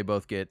 and they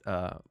both get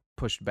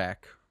pushed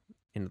back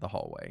into the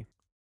hallway.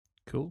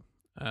 Cool.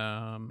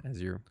 And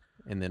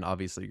then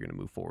obviously you're going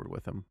to move forward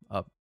with him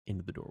up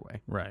into the doorway.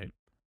 Right.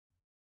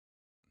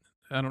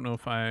 I don't know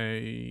if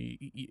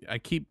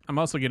I'm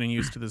also getting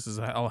used to this is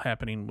all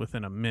happening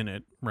within a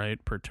minute, right,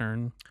 per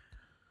turn.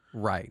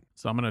 Right.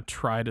 So I'm going to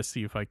try to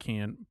see if I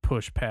can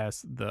push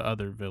past the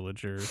other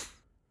villager.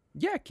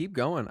 Yeah, keep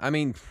going. I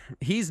mean,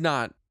 he's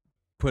not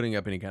putting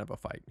up any kind of a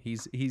fight.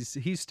 He's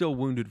still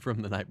wounded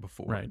from the night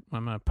before. Right.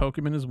 I'm going to poke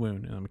him in his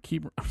wound, and I'm going to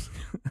keep...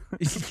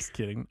 Just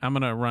kidding. I'm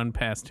going to run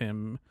past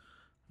him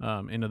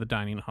into the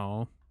dining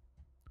hall.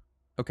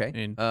 Okay.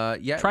 And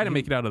yeah, try to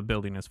make it out of the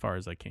building as far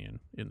as I can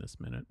in this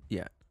minute.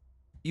 Yeah.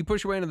 You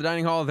push your way into the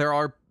dining hall. There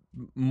are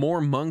more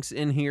monks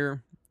in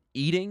here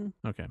eating.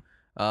 Okay.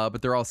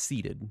 But they're all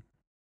seated.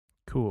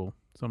 Cool.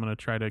 So I'm going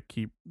to try to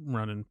keep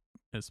running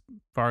as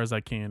far as I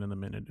can in the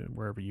minute,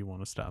 wherever you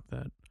want to stop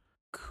that.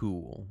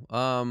 Cool.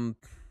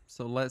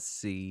 So let's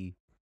see.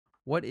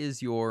 What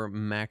is your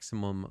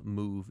maximum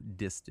move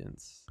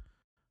distance?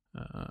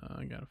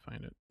 I got to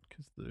find it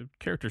because the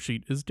character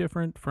sheet is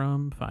different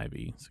from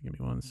 5e. So give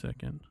me 1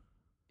 second.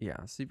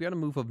 Yeah. So you've got a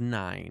move of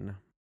 9.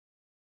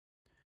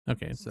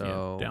 Okay.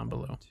 So yeah, down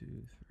below. 1, 2, 3,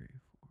 4, 5.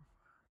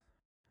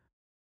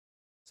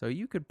 So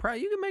you could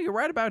make it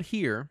right about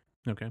here.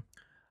 Okay.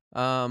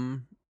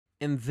 And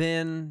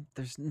then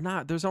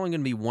there's only going to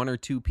be 1 or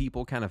 2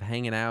 people kind of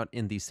hanging out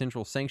in the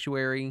central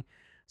sanctuary.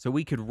 So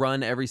we could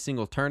run every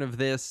single turn of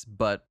this,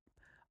 but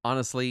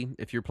honestly,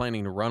 if you're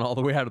planning to run all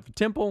the way out of the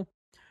temple,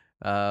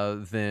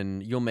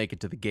 then you'll make it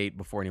to the gate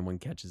before anyone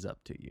catches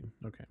up to you.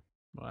 Okay.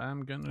 Well,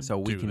 I'm going to So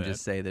we can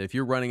just say that if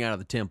you're running out of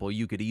the temple,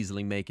 you could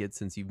easily make it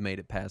since you've made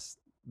it past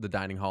the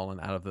dining hall and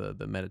out of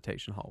the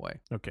meditation hallway.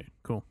 Okay,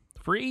 cool.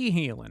 Free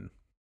healing.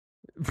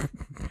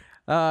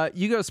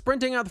 You go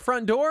sprinting out the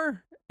front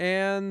door,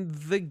 and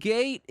the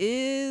gate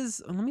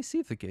is... Let me see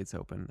if the gate's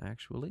open,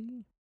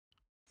 actually.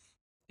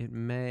 It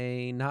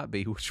may not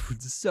be, which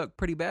would suck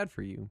pretty bad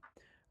for you.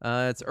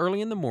 It's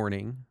early in the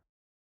morning,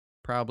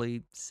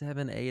 probably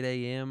 7, 8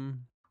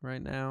 a.m.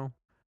 right now.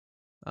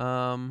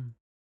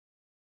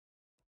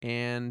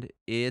 And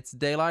it's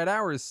daylight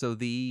hours, so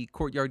the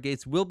courtyard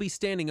gates will be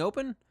standing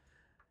open.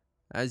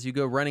 As you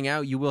go running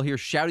out, you will hear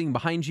shouting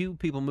behind you,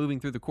 people moving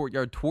through the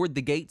courtyard toward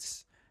the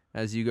gates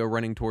as you go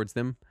running towards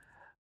them.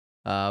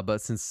 But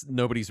since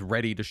nobody's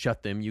ready to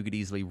shut them, you could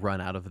easily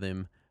run out of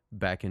them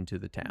back into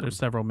the town. There's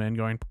several men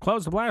going,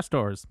 close the blast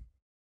doors.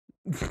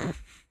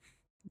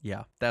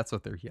 Yeah, that's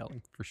what they're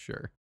yelling for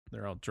sure.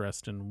 They're all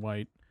dressed in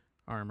white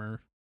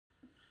armor.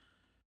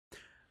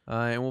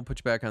 And we'll put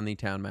you back on the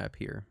town map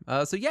here.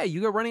 So yeah,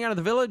 you go running out of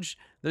the village.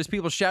 There's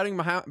people shouting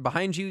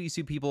behind you. You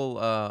see people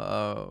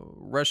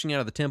rushing out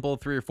of the temple,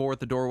 3 or 4 at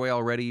the doorway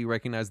already. You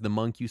recognize the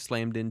monk you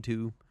slammed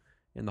into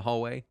in the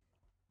hallway.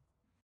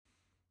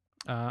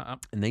 And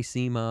they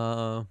seem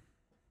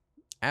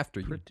after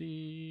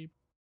you.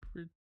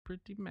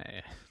 Pretty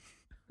mad.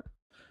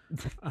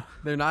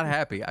 They're not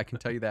happy, I can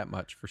tell you that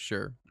much for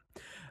sure.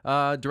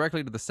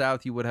 Directly to the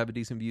south, you would have a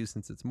decent view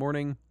since it's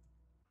morning.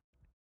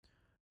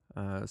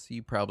 So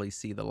you probably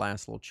see the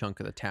last little chunk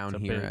of the town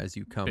here as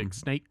you come. Big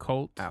snake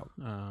cult out.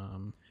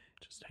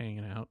 Just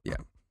hanging out. Yeah.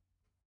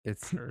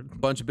 It's a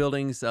bunch of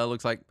buildings.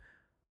 Looks like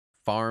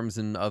farms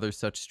and other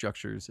such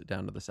structures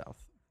down to the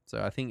south.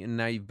 So I think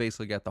now you've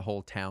basically got the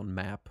whole town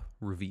map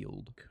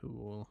revealed.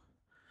 Cool.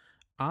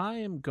 I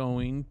am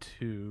going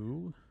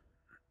to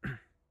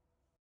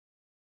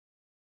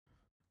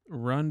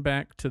run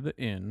back to the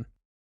inn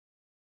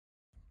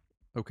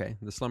Okay,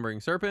 the Slumbering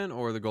Serpent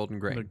or the Golden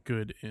Grain? The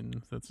good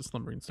inn. That's a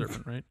slumbering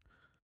serpent, right?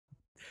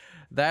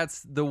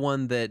 That's the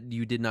one that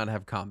you did not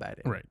have combat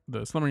in. Right.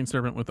 The slumbering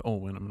serpent with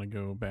Olwen. I'm gonna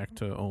go back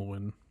to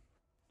Olwen.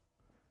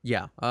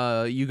 Yeah.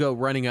 You go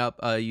running up.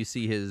 You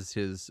see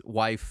his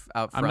wife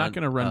out front. I'm not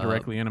gonna run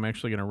directly in. I'm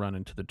actually gonna run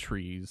into the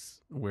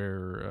trees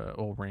where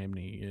old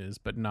Ramney is,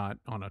 but not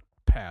on a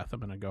path. I'm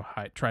gonna go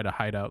try to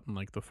hide out in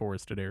like the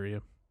forested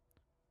area.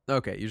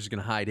 Okay, you're just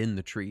gonna hide in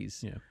the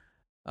trees. Yeah.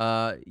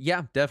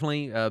 Yeah,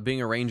 definitely.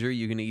 Being a ranger,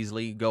 you can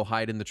easily go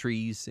hide in the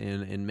trees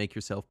and make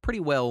yourself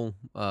pretty well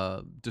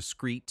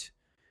discreet.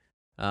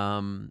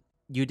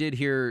 You did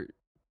hear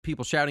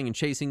people shouting and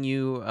chasing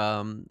you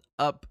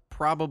up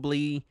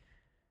probably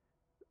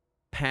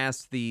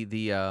past the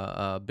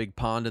big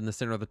pond in the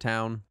center of the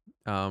town,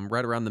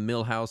 right around the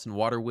mill house and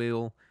water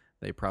wheel.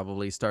 They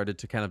probably started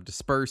to kind of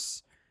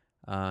disperse,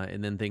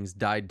 and then things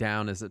died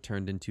down as it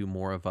turned into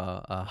more of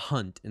a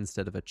hunt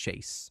instead of a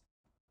chase.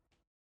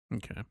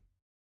 Okay.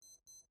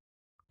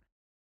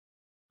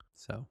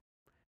 So,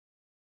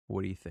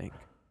 what do you think?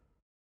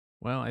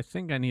 Well, I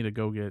think I need to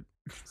go get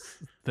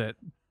that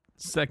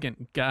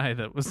second guy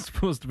that was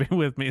supposed to be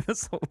with me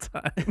this whole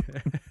time.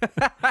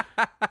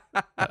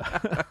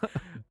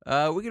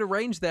 We can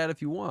arrange that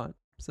if you want.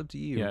 It's up to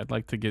you. Yeah, I'd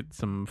like to get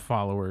some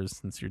followers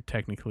since you're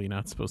technically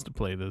not supposed to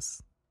play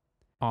this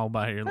all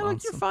by your lonesome.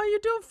 Look, you're fine. You're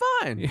doing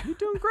fine. Yeah. You're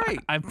doing great.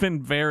 I've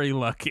been very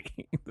lucky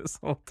this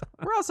whole time.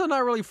 We're also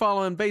not really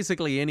following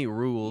basically any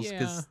rules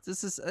because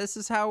Yeah. this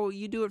is how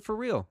you do it for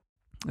real.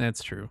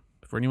 That's true.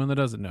 For anyone that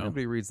doesn't know,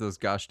 Nobody reads those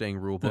gosh dang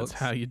rule books. that's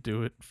how you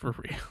do it for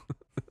real.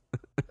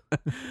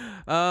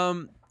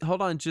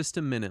 Hold on just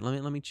a minute.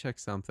 Let me check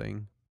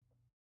something.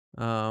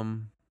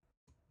 Because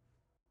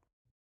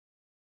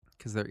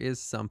there is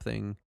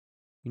something.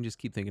 You can just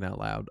keep thinking out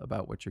loud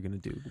about what you're going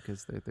to do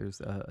because there's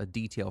a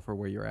detail for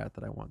where you're at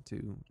that I want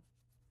to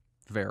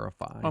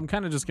verify. I'm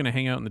kind of just going to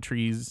hang out in the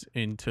trees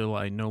until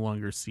I no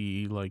longer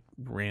see like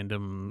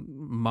random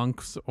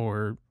monks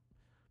or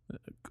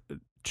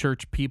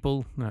church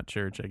people, not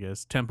church, I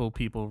guess, temple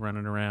people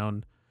running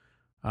around.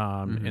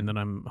 And then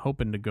I'm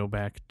hoping to go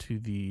back to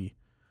the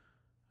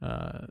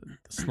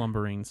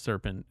slumbering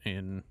serpent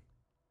and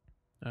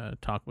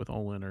talk with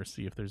Olin or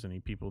see if there's any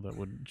people that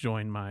would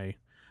join my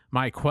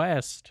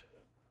quest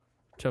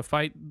to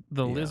fight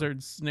the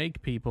lizard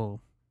snake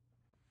people.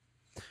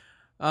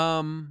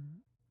 Let's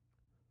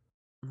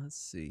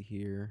see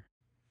here.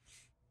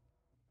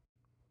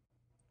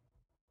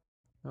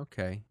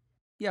 Okay.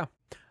 Yeah.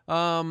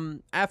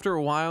 After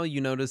a while,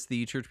 you notice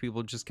the church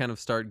people just kind of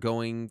start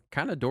going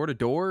kind of door to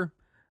door.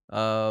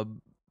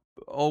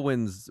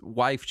 Olwen's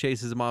wife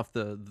chases him off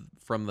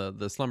from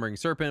the slumbering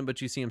serpent,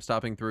 but you see him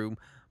stopping through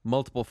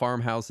multiple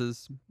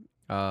farmhouses,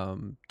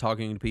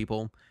 talking to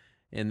people.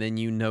 And then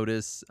you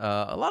notice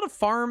a lot of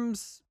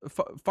farmers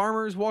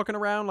walking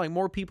around, like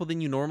more people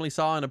than you normally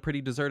saw in a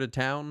pretty deserted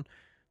town.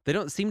 They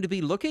don't seem to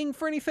be looking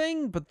for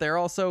anything, but they're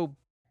also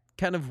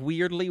kind of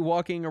weirdly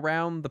walking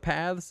around the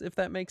paths, if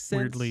that makes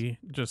sense. Weirdly,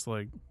 just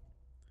like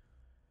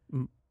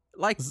kind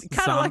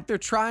of like they're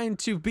trying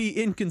to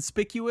be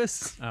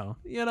inconspicuous. Oh,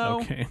 you know,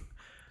 okay.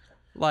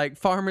 Like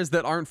farmers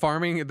that aren't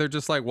farming, they're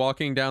just like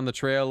walking down the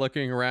trail,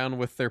 looking around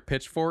with their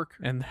pitchfork,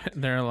 And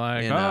they're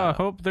like, And, I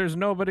hope there's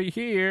nobody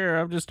here.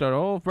 I'm just an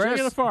old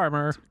regular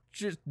farmer.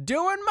 just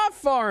doing my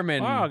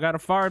farming. Oh, I got to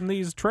farm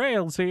these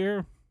trails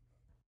here.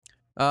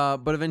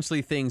 But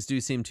eventually things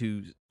do seem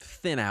to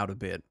thin out a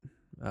bit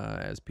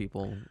as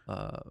people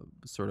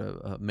sort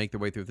of make their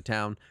way through the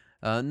town.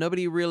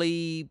 Nobody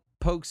really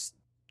pokes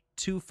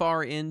too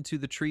far into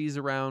the trees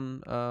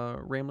around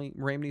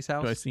Ramney's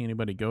house. Do I see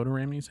anybody go to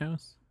Ramney's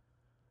house?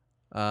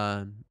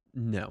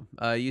 No.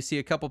 You see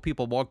a couple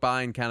people walk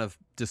by and kind of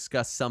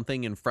discuss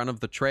something in front of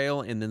the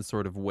trail and then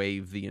sort of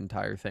wave the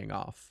entire thing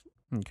off.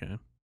 Okay.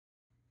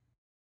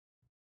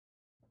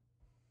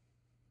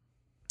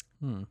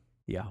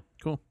 Yeah.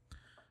 Cool.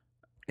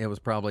 It was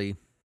probably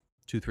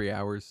 2-3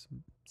 hours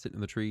sitting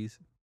in the trees.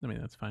 I mean,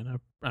 that's fine.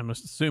 I'm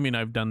assuming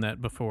I've done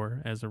that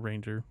before as a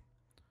ranger.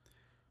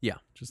 Yeah.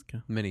 Just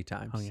kind Many of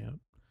times. hung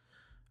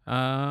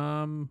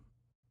out.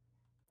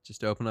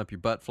 Just open up your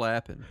butt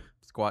flap and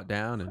squat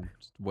down and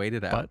just wait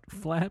it out. Butt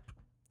flap?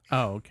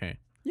 Oh, okay.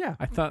 Yeah.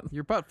 I thought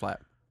Your butt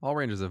flap. All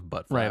rangers have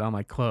butt flap. right on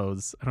my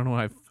clothes. I don't know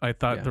why I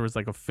thought Yeah. there was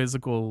like a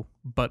physical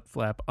butt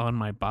flap on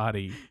my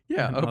body.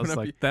 Yeah. And I Open was up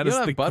like, your- that you is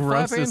don't the have butt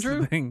flap, grossest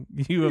Andrew? thing you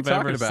What are you have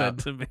ever talking said about?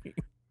 to me.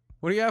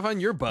 What do you have on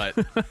your butt?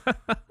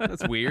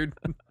 That's weird.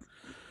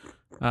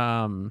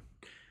 Anyway,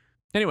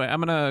 I'm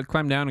gonna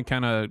climb down and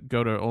kind of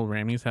go to old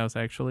Ramney's house.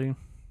 Actually,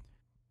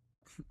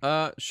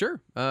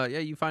 Sure. Yeah,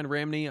 you find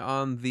Ramney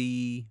on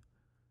the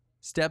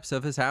steps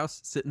of his house,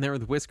 sitting there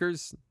with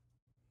whiskers,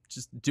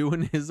 just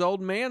doing his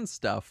old man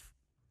stuff.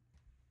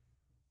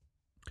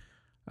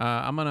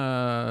 I'm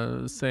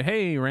gonna say,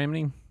 "Hey,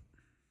 Ramney."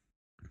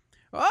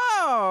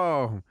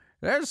 Oh,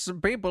 there's some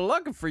people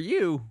looking for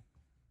you.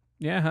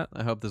 Yeah,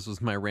 I hope this was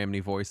my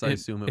Ramney voice. I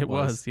assume it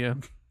was. Yeah,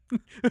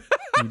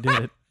 you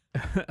did it.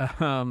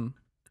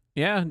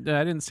 Yeah, I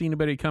didn't see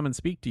anybody come and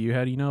speak to you.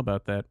 How do you know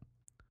about that?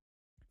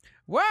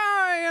 Well,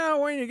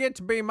 Well, when you get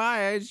to be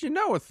my age, you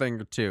know a thing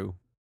or two.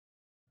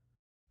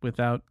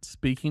 Without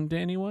speaking to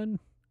anyone?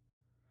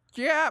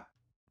 Yep.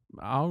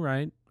 All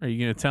right. Are you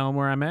going to tell him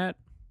where I'm at?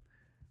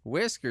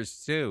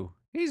 Whiskers, too.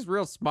 He's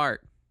real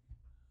smart.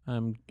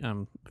 I'm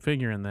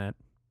figuring that.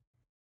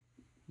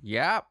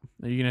 Yep.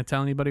 Are you going to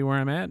tell anybody where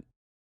I'm at?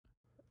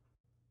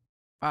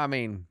 I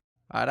mean,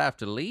 I'd have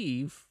to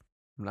leave.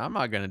 And I'm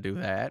not going to do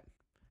that.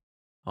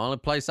 Only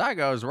place I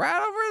go is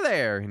right over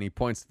there. And he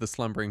points to the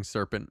slumbering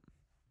serpent.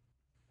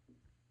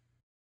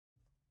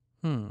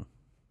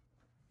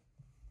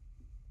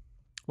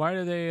 Why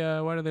are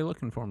they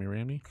looking for me,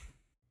 Randy?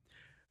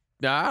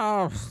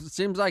 No,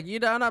 seems like you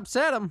done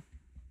upset him.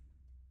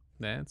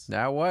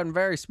 That wasn't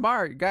very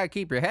smart. You got to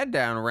keep your head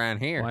down around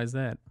here. Why is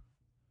that?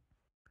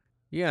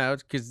 You know,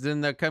 because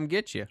then they'll come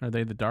get you. Are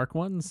they the dark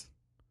ones?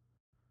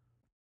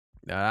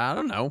 I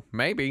don't know.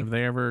 Maybe. Have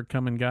they ever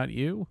come and got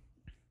you?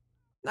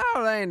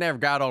 No, they ain't never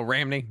got old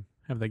Ramney.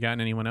 Have they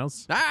gotten anyone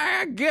else?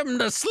 I give him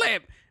the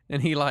slip.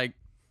 And he, like,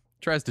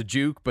 tries to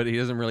juke, but he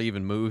doesn't really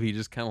even move. He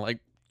just kind of, like,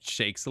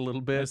 shakes a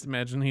little bit. Just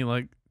imagine he,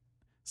 like,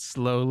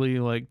 slowly,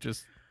 like,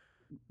 just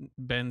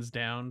bends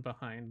down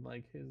behind,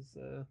 like, his...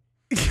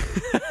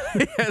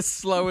 as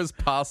slow as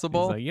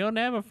possible. He's like, you'll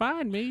never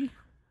find me.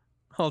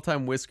 Whole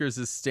time Whiskers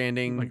is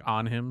standing Like,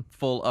 on him.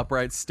 full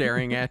upright,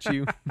 staring at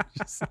you.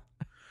 Just...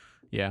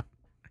 Yeah.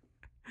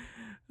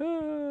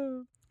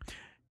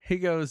 He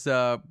goes,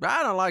 I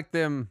don't like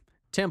them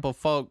temple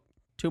folk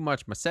too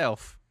much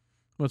myself.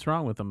 What's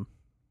wrong with them?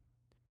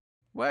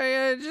 Well,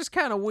 yeah, just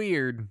kind of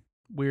weird.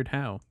 Weird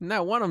how?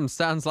 Now, one of them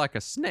sounds like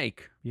a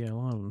snake. Yeah, a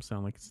lot of them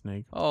sound like a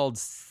snake. Old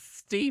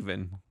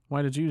Steven.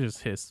 Why did you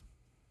just hiss?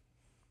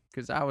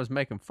 Because I was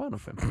making fun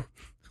of him.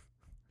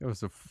 It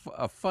was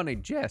a funny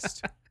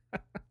jest.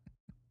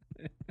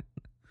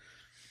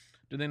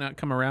 Do they not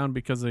come around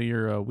because of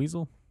your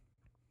weasel?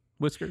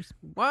 Whiskers?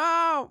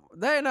 Well,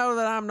 they know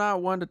that I'm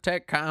not one to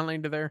take kindly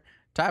to their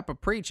type of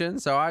preaching,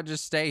 so I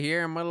just stay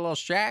here in my little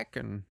shack,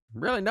 and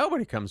really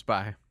nobody comes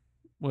by.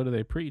 What do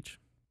they preach?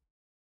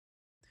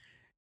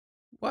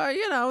 Well,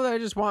 you know, they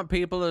just want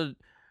people to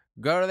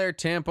go to their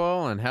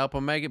temple and help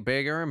them make it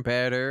bigger and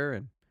better,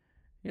 and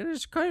you know,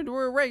 just kind of do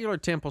regular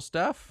temple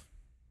stuff.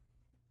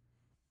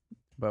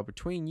 But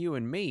between you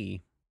and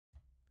me,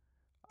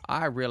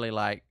 I really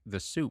like the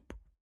soup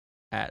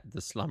at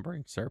the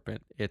Slumbering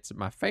Serpent. It's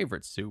my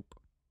favorite soup.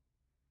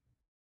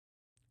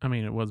 I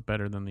mean, it was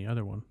better than the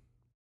other one.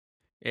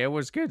 It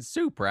was good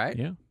soup, right?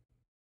 Yeah.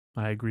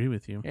 I agree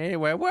with you.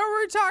 Anyway, what were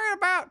we talking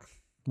about?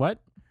 What?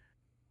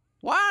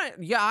 Why?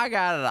 Yeah, I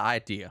got an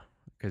idea.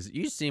 Because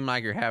you seem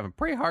like you're having a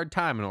pretty hard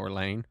time in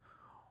Orlane.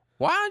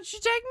 Why don't you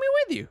take me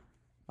with you?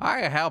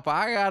 I can help.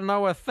 I gotta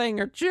know a thing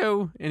or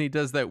two. And he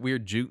does that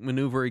weird juke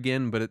maneuver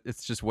again, but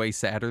it's just way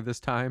sadder this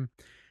time.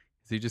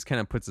 So he just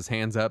kind of puts his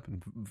hands up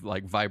and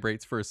like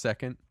vibrates for a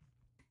second.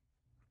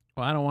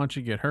 Well, I don't want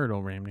you to get hurt,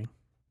 old Ramney.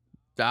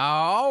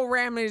 Oh,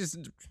 Ramney's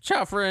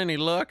tougher than he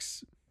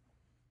looks.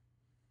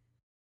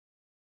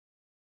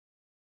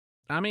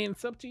 I mean,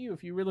 it's up to you.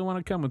 If you really want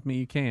to come with me,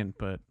 you can,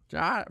 but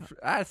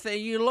I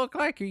think you look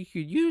like you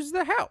could use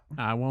the help.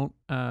 I won't.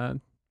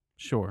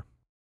 Sure.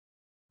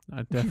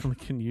 I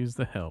definitely can use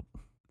the help.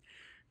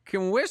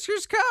 Can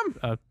Whiskers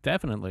come?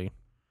 Definitely.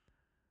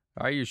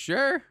 Are you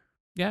sure?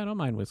 Yeah, I don't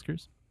mind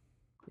Whiskers.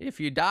 If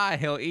you die,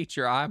 he'll eat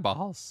your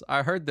eyeballs.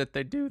 I heard that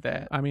they do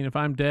that. I mean, if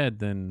I'm dead,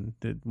 then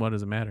what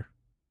does it matter?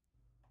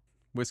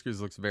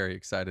 Whiskers looks very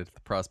excited at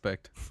the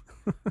prospect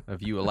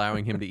of you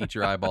allowing him to eat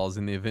your eyeballs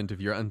in the event of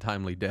your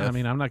untimely death. I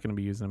mean, I'm not going to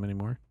be using them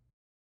anymore.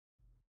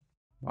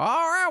 All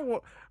right,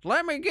 well,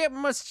 let me get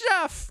my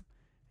stuff.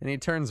 And he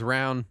turns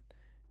around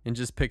and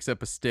just picks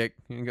up a stick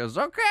and goes,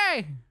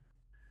 okay,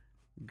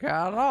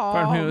 got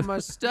all my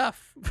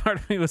stuff. Part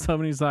of me was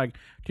hoping he's like, do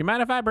you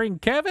mind if I bring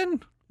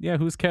Kevin? Yeah,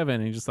 who's Kevin?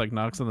 And he just like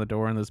knocks on the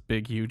door and this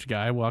big, huge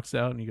guy walks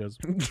out and he goes,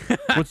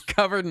 what's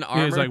covered in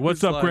armor? He's like,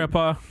 what's up,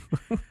 Grandpa?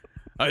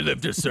 I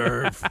live to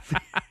serve.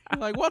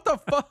 Like, what the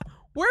fuck?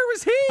 Where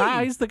was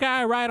he? He's the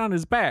guy right on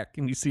his back.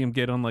 And you see him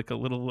get on like a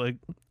little like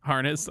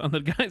harness on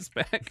the guy's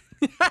back.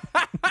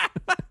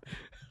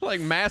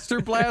 Like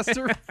Master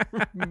Blaster,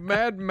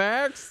 Mad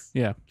Max.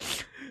 Yeah.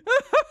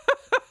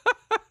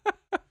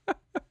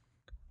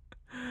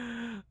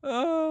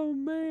 Oh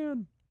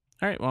man.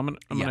 All right. Well, I'm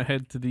gonna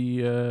head to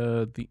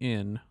the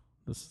inn,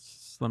 the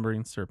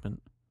Slumbering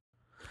Serpent.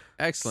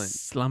 Excellent.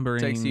 Slumbering.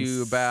 Takes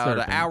you about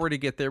Serpent. an hour to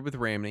get there with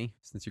Ramney,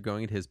 since you're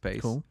going at his pace.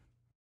 Cool.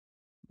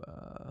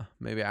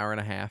 Maybe an hour and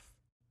a half.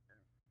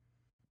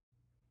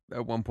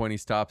 At one point, he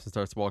stops and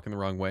starts walking the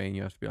wrong way, and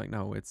you have to be like,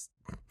 "No, you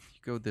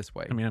go this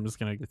way." I mean, I'm just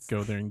gonna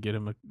go there and get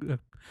him a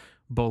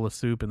bowl of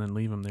soup and then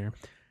leave him there.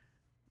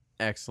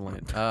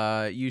 Excellent.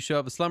 You show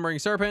up the Slumbering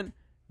Serpent,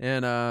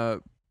 and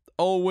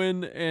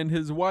Olwyn and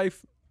his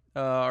wife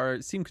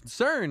seem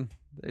concerned.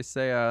 They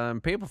say,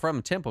 "People from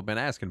the temple have been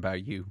asking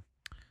about you."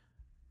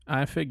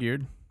 I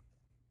figured.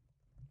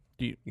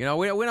 You know,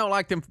 we don't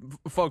like them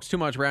folks too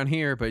much around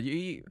here, but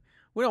we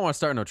don't want to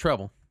start no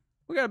trouble.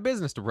 We got a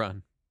business to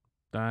run.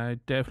 I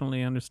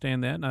definitely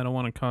understand that, and I don't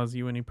want to cause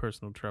you any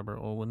personal trouble,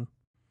 Olwen.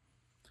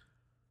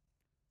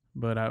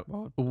 But I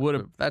Well,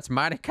 would that's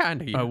mighty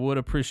kind of you. I would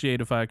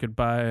appreciate if I could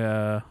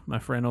buy my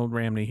friend old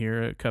Ramney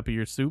here a cup of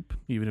your soup,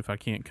 even if I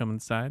can't come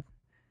inside.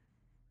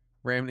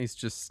 Ramney's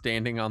just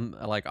standing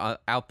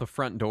out the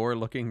front door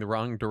looking the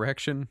wrong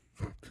direction.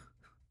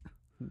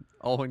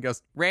 Olwen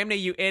goes, Ramney,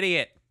 you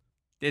idiot.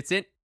 It's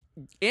in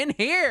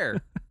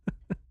here.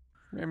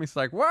 Ramney's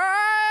like,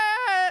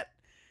 what?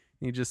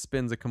 He just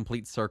spins a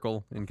complete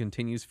circle and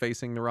continues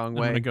facing the wrong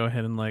way. I'm going to go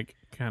ahead and like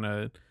kind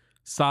of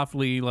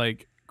softly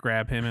like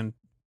grab him and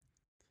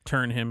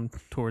turn him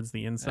towards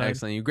the inside.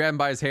 Excellent. You grab him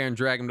by his hair and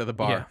drag him to the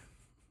bar. Yeah,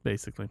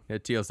 basically.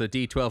 It deals a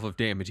D12 of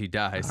damage. He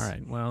dies. All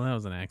right. Well, that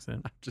was an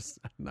accident.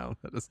 No,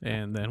 that is.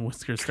 And then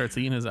Whiskers starts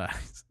eating his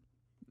eyes.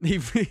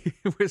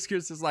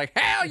 Whiskers is like,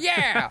 hell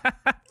yeah!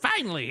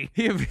 Finally!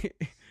 He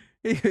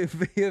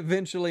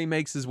eventually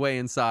makes his way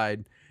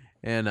inside,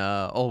 and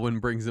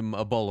Olwen brings him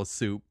a bowl of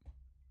soup.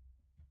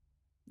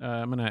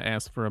 I'm going to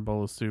ask for a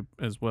bowl of soup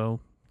as well,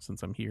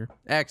 since I'm here.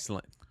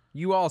 Excellent.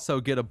 You also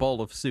get a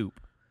bowl of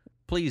soup.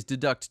 Please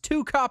deduct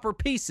 2 copper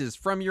pieces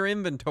from your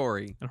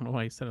inventory. I don't know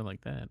why you said it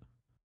like that.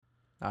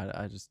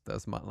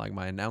 That's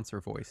my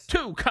announcer voice.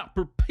 2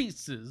 copper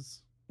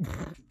pieces.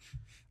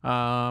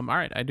 All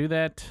right, I do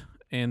that,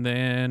 and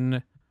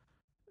then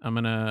I'm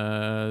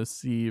gonna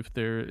see if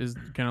there is.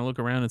 Can I look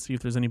around and see if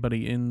there's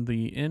anybody in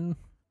the inn?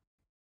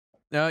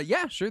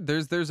 Yeah, sure.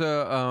 There's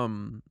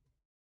a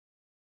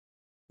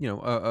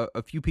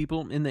a few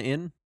people in the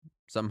inn.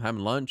 Some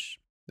having lunch,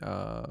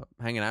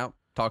 hanging out,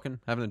 talking,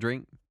 having a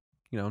drink.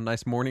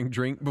 Nice morning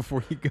drink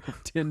before you go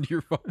tend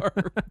your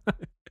farm.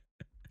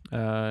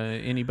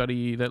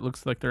 Anybody that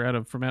looks like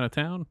they're from out of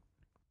town?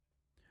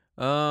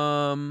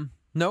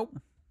 Nope.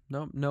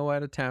 No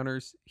out of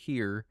towners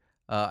here.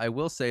 I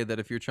will say that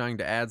if you're trying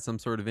to add some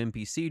sort of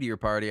NPC to your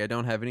party, I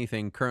don't have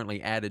anything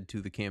currently added to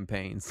the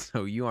campaign,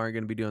 so you aren't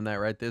going to be doing that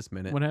right this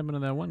minute. What happened to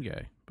that one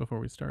guy before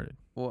we started?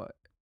 Well,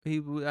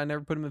 I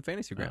never put him in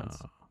Fantasy Grounds.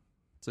 Oh,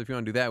 So if you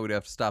want to do that, we'd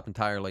have to stop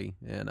entirely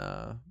and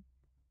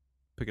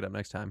pick it up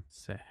next time.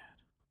 sad.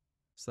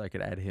 So I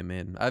could add him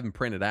in. I haven't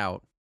printed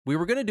out. We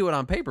were going to do it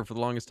on paper for the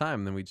longest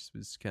time, and then we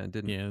just kind of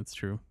didn't. Yeah, that's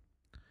true.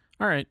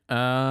 All right.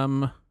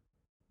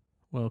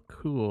 Well,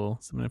 cool.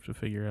 So I'm gonna have to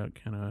figure out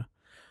kind of.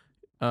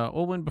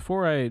 Olwen,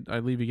 before I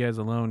leave you guys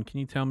alone, can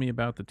you tell me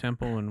about the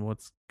temple and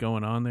what's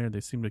going on there?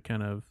 They seem to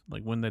kind of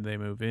like, when did they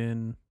move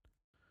in,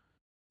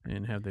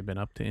 and have they been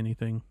up to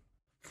anything?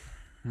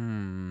 Let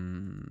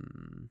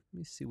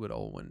me see what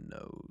Olwen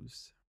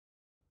knows.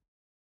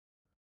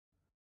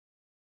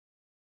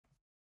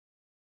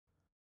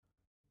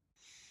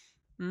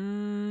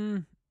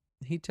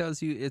 He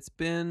tells you it's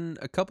been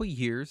a couple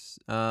years.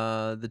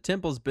 The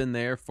temple's been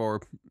there for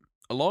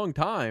a long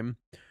time.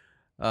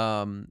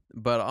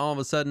 But all of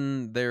a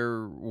sudden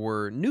there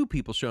were new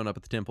people showing up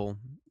at the temple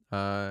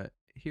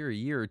here a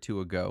year or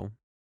two ago.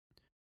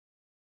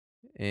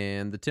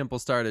 And the temple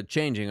started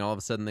changing. All of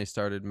a sudden they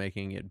started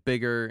making it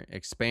bigger,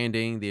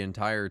 expanding. The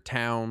entire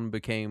town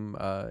became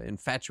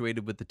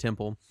infatuated with the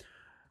temple.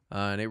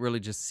 And it really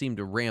just seemed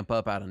to ramp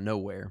up out of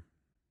nowhere.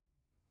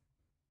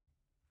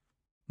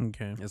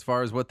 Okay. As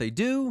far as what they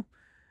do,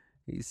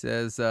 he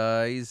says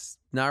he's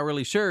not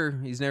really sure.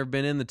 He's never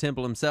been in the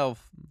temple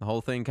himself. The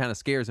whole thing kind of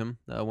scares him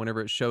whenever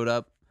it showed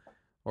up,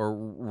 or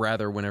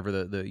rather, whenever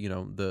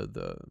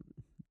the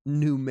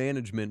new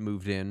management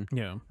moved in.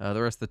 Yeah.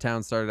 The rest of the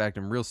town started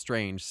acting real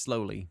strange,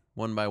 slowly,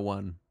 one by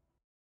one.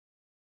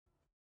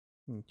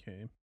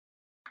 Okay.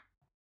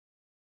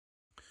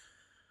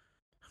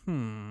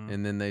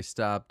 And then they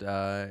stopped.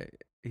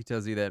 He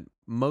tells you that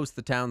most of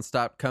the town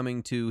stopped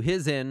coming to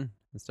his inn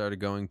and started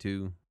going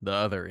to the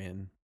other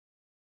inn.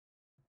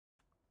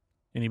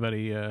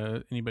 Anybody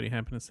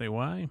happen to say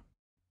why?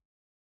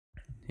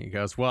 He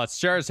goes, well, it's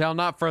sure as hell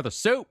not for the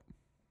soup.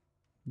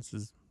 This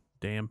is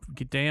damn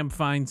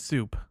fine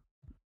soup.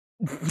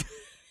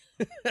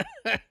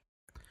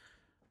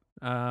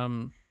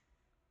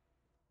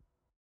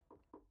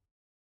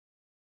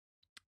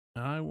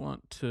 I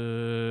want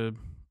to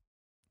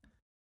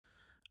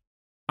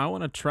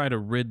try to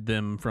rid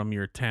them from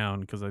your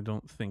town because I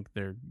don't think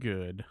they're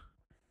good.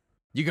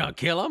 You gonna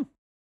kill them?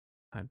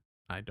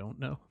 I don't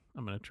know.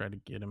 I'm gonna try to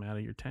get them out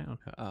of your town.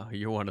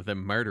 You're one of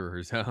them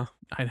murderers, huh?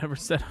 I never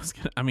said I was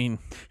gonna. I mean,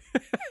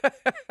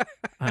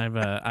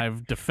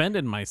 I've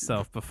defended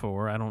myself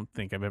before. I don't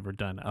think I've ever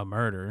done a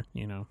murder.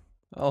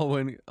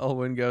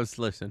 Olwen goes,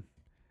 listen,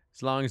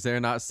 as long as they're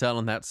not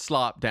selling that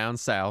slop down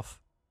south,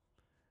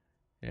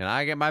 and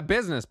I get my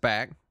business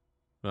back,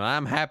 well,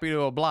 I'm happy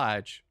to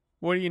oblige.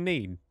 What do you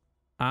need?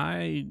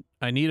 I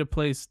need a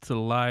place to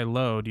lie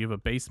low. Do you have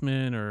a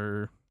basement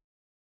or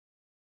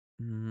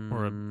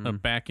a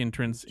back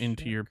entrance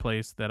into your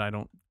place that I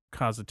don't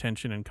cause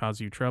attention and cause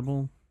you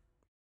trouble?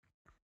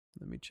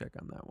 Let me check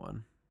on that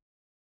one.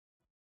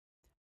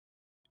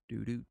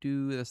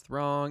 That's the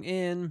wrong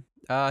inn.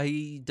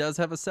 He does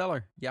have a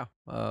cellar. Yeah.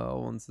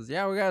 One says,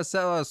 yeah, we got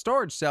a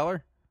storage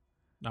cellar.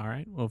 All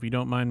right. Well, if you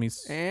don't mind me.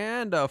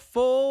 And a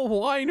full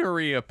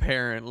winery,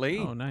 apparently.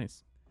 Oh,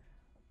 nice.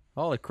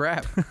 Holy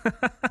crap.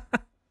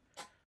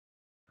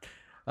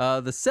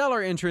 The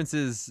cellar entrance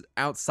is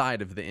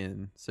outside of the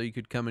inn, so you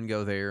could come and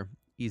go there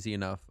easy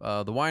enough.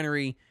 The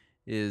winery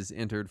is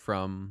entered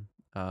from.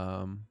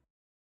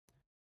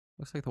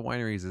 Looks like the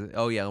winery is. The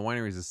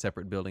winery is a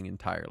separate building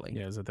entirely.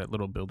 Yeah, is it that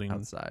little building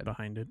outside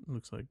behind it?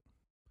 Looks like.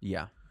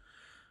 Yeah.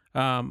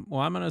 Well,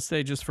 I'm gonna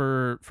say just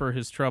for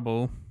his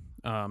trouble,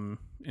 and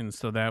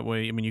so that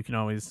way, I mean, you can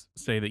always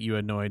say that you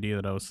had no idea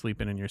that I was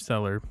sleeping in your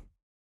cellar.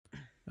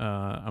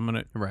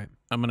 I'm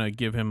gonna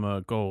give him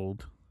a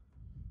gold.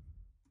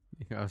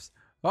 He goes,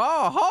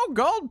 "Oh, a whole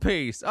gold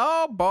piece!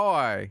 Oh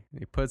boy!"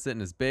 He puts it in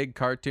his big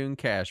cartoon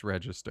cash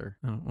register.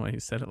 I don't know why he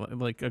said it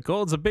like a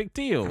gold's a big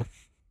deal.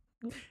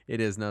 It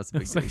is. No, it's a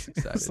big It's deal. like, He's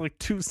excited. it's like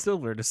 2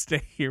 silver to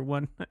stay here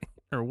one night,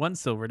 or 1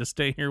 silver to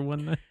stay here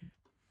one night.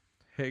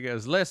 He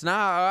goes, "Listen,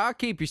 I'll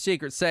keep your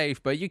secret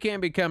safe, but you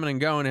can't be coming and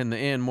going in the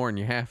inn more than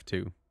you have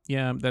to."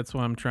 Yeah, that's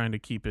why I'm trying to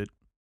keep it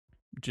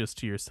just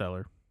to your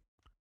cellar.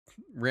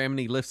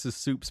 Ramney lifts his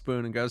soup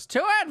spoon and goes,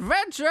 "To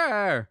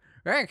adventure!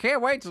 I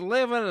can't wait to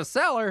live in a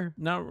cellar.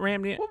 No,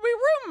 Ramney. We'll be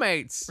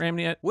roommates.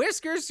 Ramney,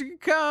 Whiskers can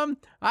come.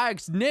 I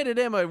knitted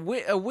him a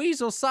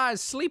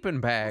weasel-sized sleeping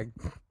bag."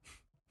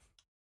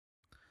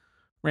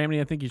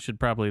 Ramney, I think you should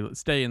probably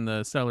stay in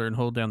the cellar and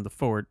hold down the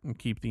fort and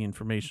keep the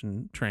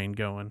information train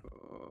going.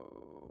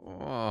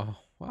 Oh,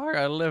 I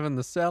gotta live in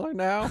the cellar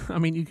now. I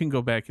mean, you can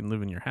go back and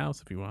live in your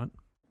house if you want.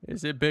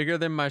 Is it bigger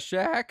than my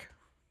shack?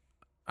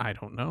 I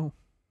don't know.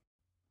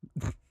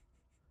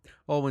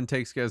 Olwen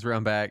takes guys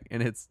around back,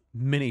 and it's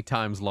many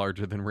times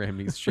larger than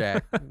Ramney's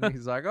shack. And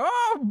he's like,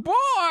 "Oh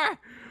boy,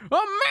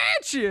 a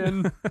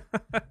mansion!"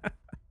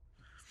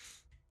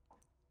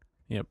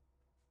 Yep.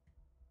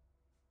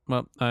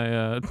 Well,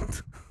 I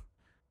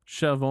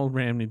shove old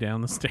Ramney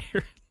down the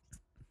stairs.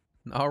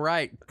 All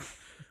right.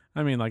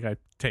 I mean, like I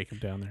take him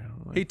down there. I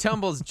don't know. He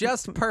tumbles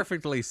just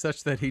perfectly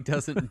such that he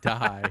doesn't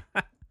die.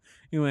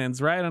 He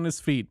lands right on his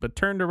feet, but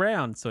turned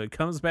around, so it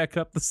comes back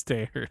up the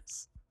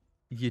stairs.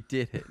 You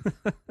did it.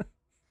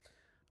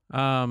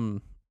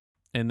 And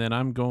then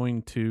I'm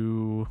going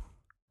to.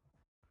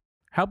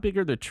 How big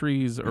are the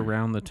trees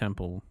around the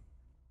temple?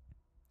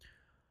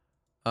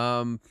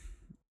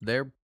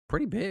 They're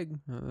pretty big.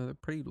 They're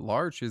pretty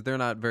large. They're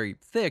not very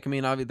thick. I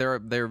mean, obviously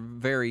they're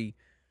very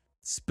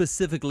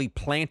specifically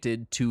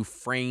planted to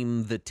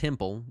frame the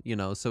temple.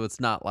 So it's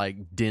not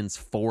like dense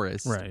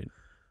forest. Right.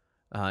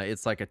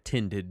 It's like a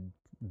tended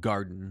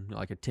garden,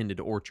 like a tended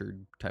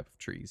orchard type of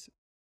trees.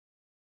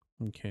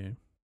 Okay.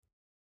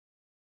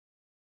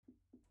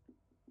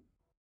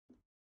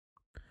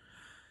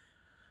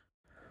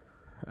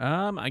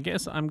 I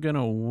guess I'm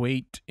gonna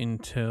wait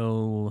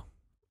until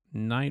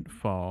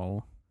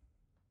nightfall,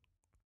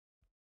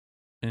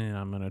 and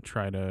I'm gonna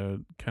try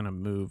to kind of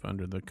move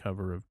under the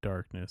cover of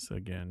darkness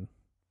again.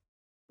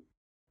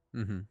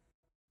 Mm-hmm.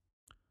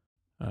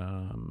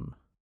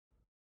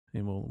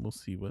 And we'll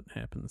see what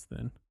happens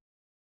then.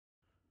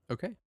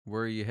 Okay,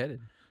 where are you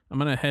headed? I'm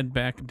gonna head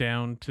back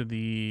down to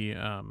the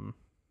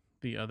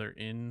other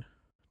inn,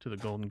 to the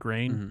Golden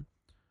Grain. Mm-hmm.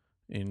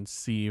 And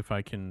see if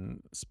I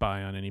can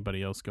spy on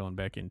anybody else going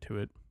back into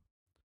it.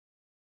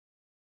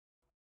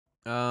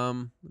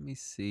 Let me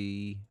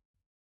see.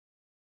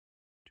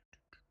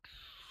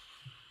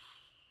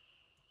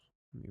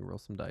 Let me roll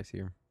some dice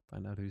here.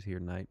 Find out who's here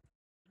tonight.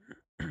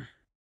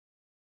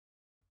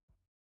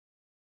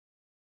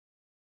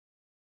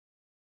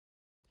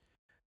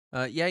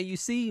 Yeah, you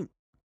see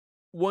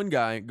one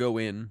guy go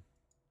in.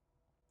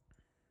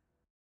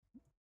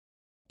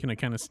 Can I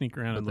kind of sneak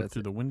around and look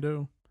through the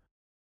window?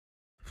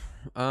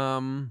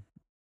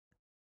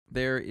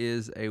 There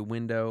is a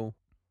window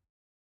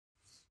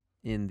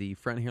in the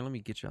front here. Let me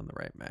get you on the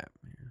right map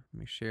here. Let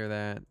me share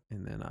that,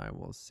 and then I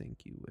will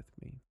sync you with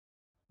me.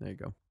 There you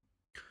go.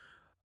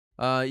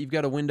 You've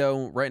got a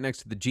window right next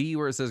to the G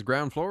where it says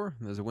ground floor.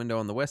 There's a window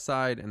on the west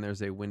side, and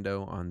there's a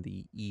window on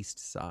the east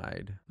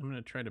side. I'm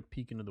going to try to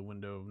peek into the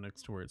window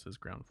next to where it says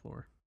ground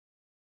floor.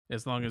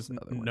 As long as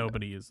Another window.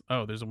 nobody is...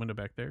 Oh, there's a window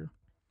back there?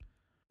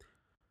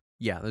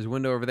 Yeah, there's a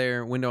window over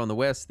there, window on the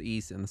west, the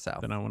east, and the south.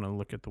 Then I want to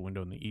look at the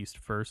window in the east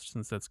first,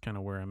 since that's kind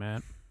of where I'm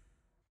at.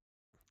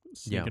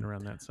 Sneaking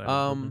around that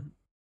side.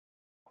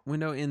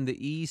 Window in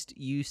the east,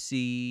 you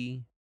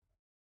see...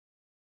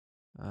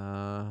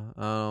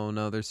 oh,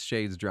 no, there's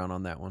shades drawn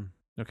on that one.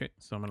 Okay,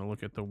 so I'm going to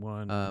look at the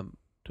one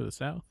to the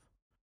south.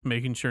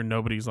 Making sure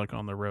nobody's like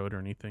on the road or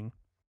anything.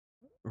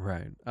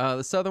 Right.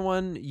 The southern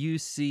one, you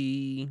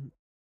see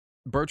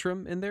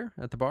Bertram in there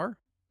at the bar.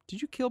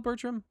 Did you kill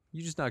Bertram?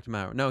 You just knocked him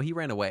out. No, he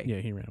ran away. Yeah,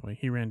 he ran away.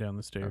 He ran down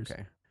the stairs.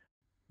 Okay.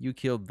 You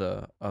killed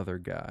the other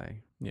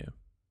guy. Yeah.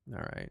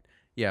 All right.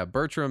 Yeah,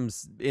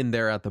 Bertram's in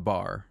there at the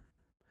bar.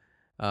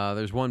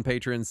 There's one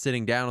patron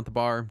sitting down at the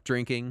bar,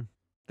 drinking.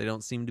 They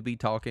don't seem to be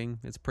talking.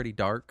 It's pretty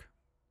dark.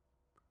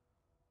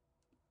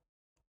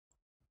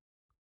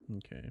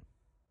 Okay.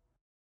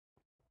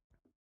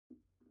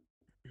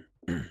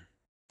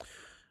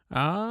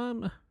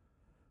 I'm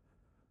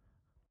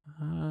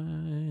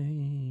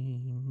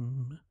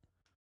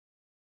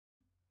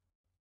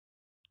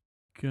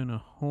gonna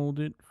hold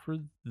it for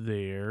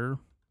there.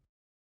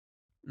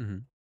 Mm-hmm.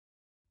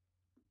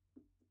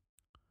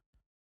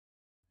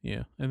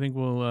 Yeah, I think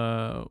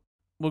we'll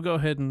go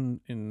ahead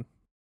and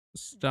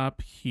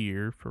stop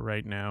here for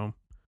right now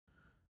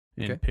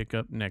and Okay. pick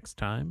up next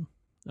time.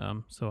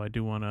 So I'm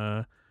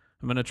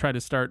gonna try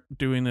to start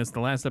doing this. The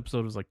last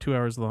episode was like 2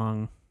 hours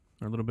long,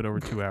 or a little bit over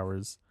 2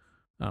 hours.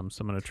 So I'm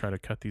gonna try to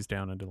cut these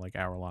down into like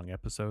hour-long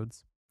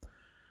episodes.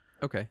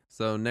 Okay.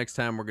 So next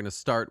time we're gonna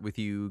start with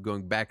you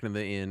going back into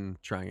the inn,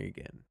 trying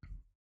again.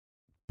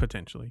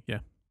 Potentially, yeah.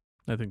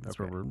 I think that's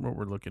Okay. what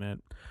we're looking at.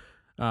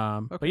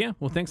 But Okay. yeah,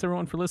 well, thanks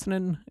everyone for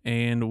listening,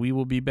 and we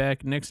will be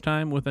back next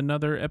time with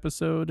another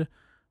episode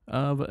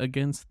of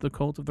Against the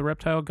Cult of the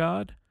Reptile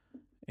God.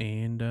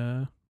 And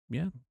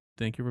yeah,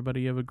 thank you,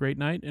 everybody. Have a great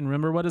night, and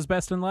remember what is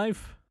best in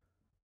life: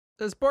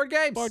 There's board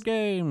games. board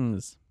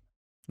games.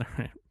 All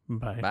right,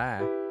 bye.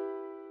 Bye.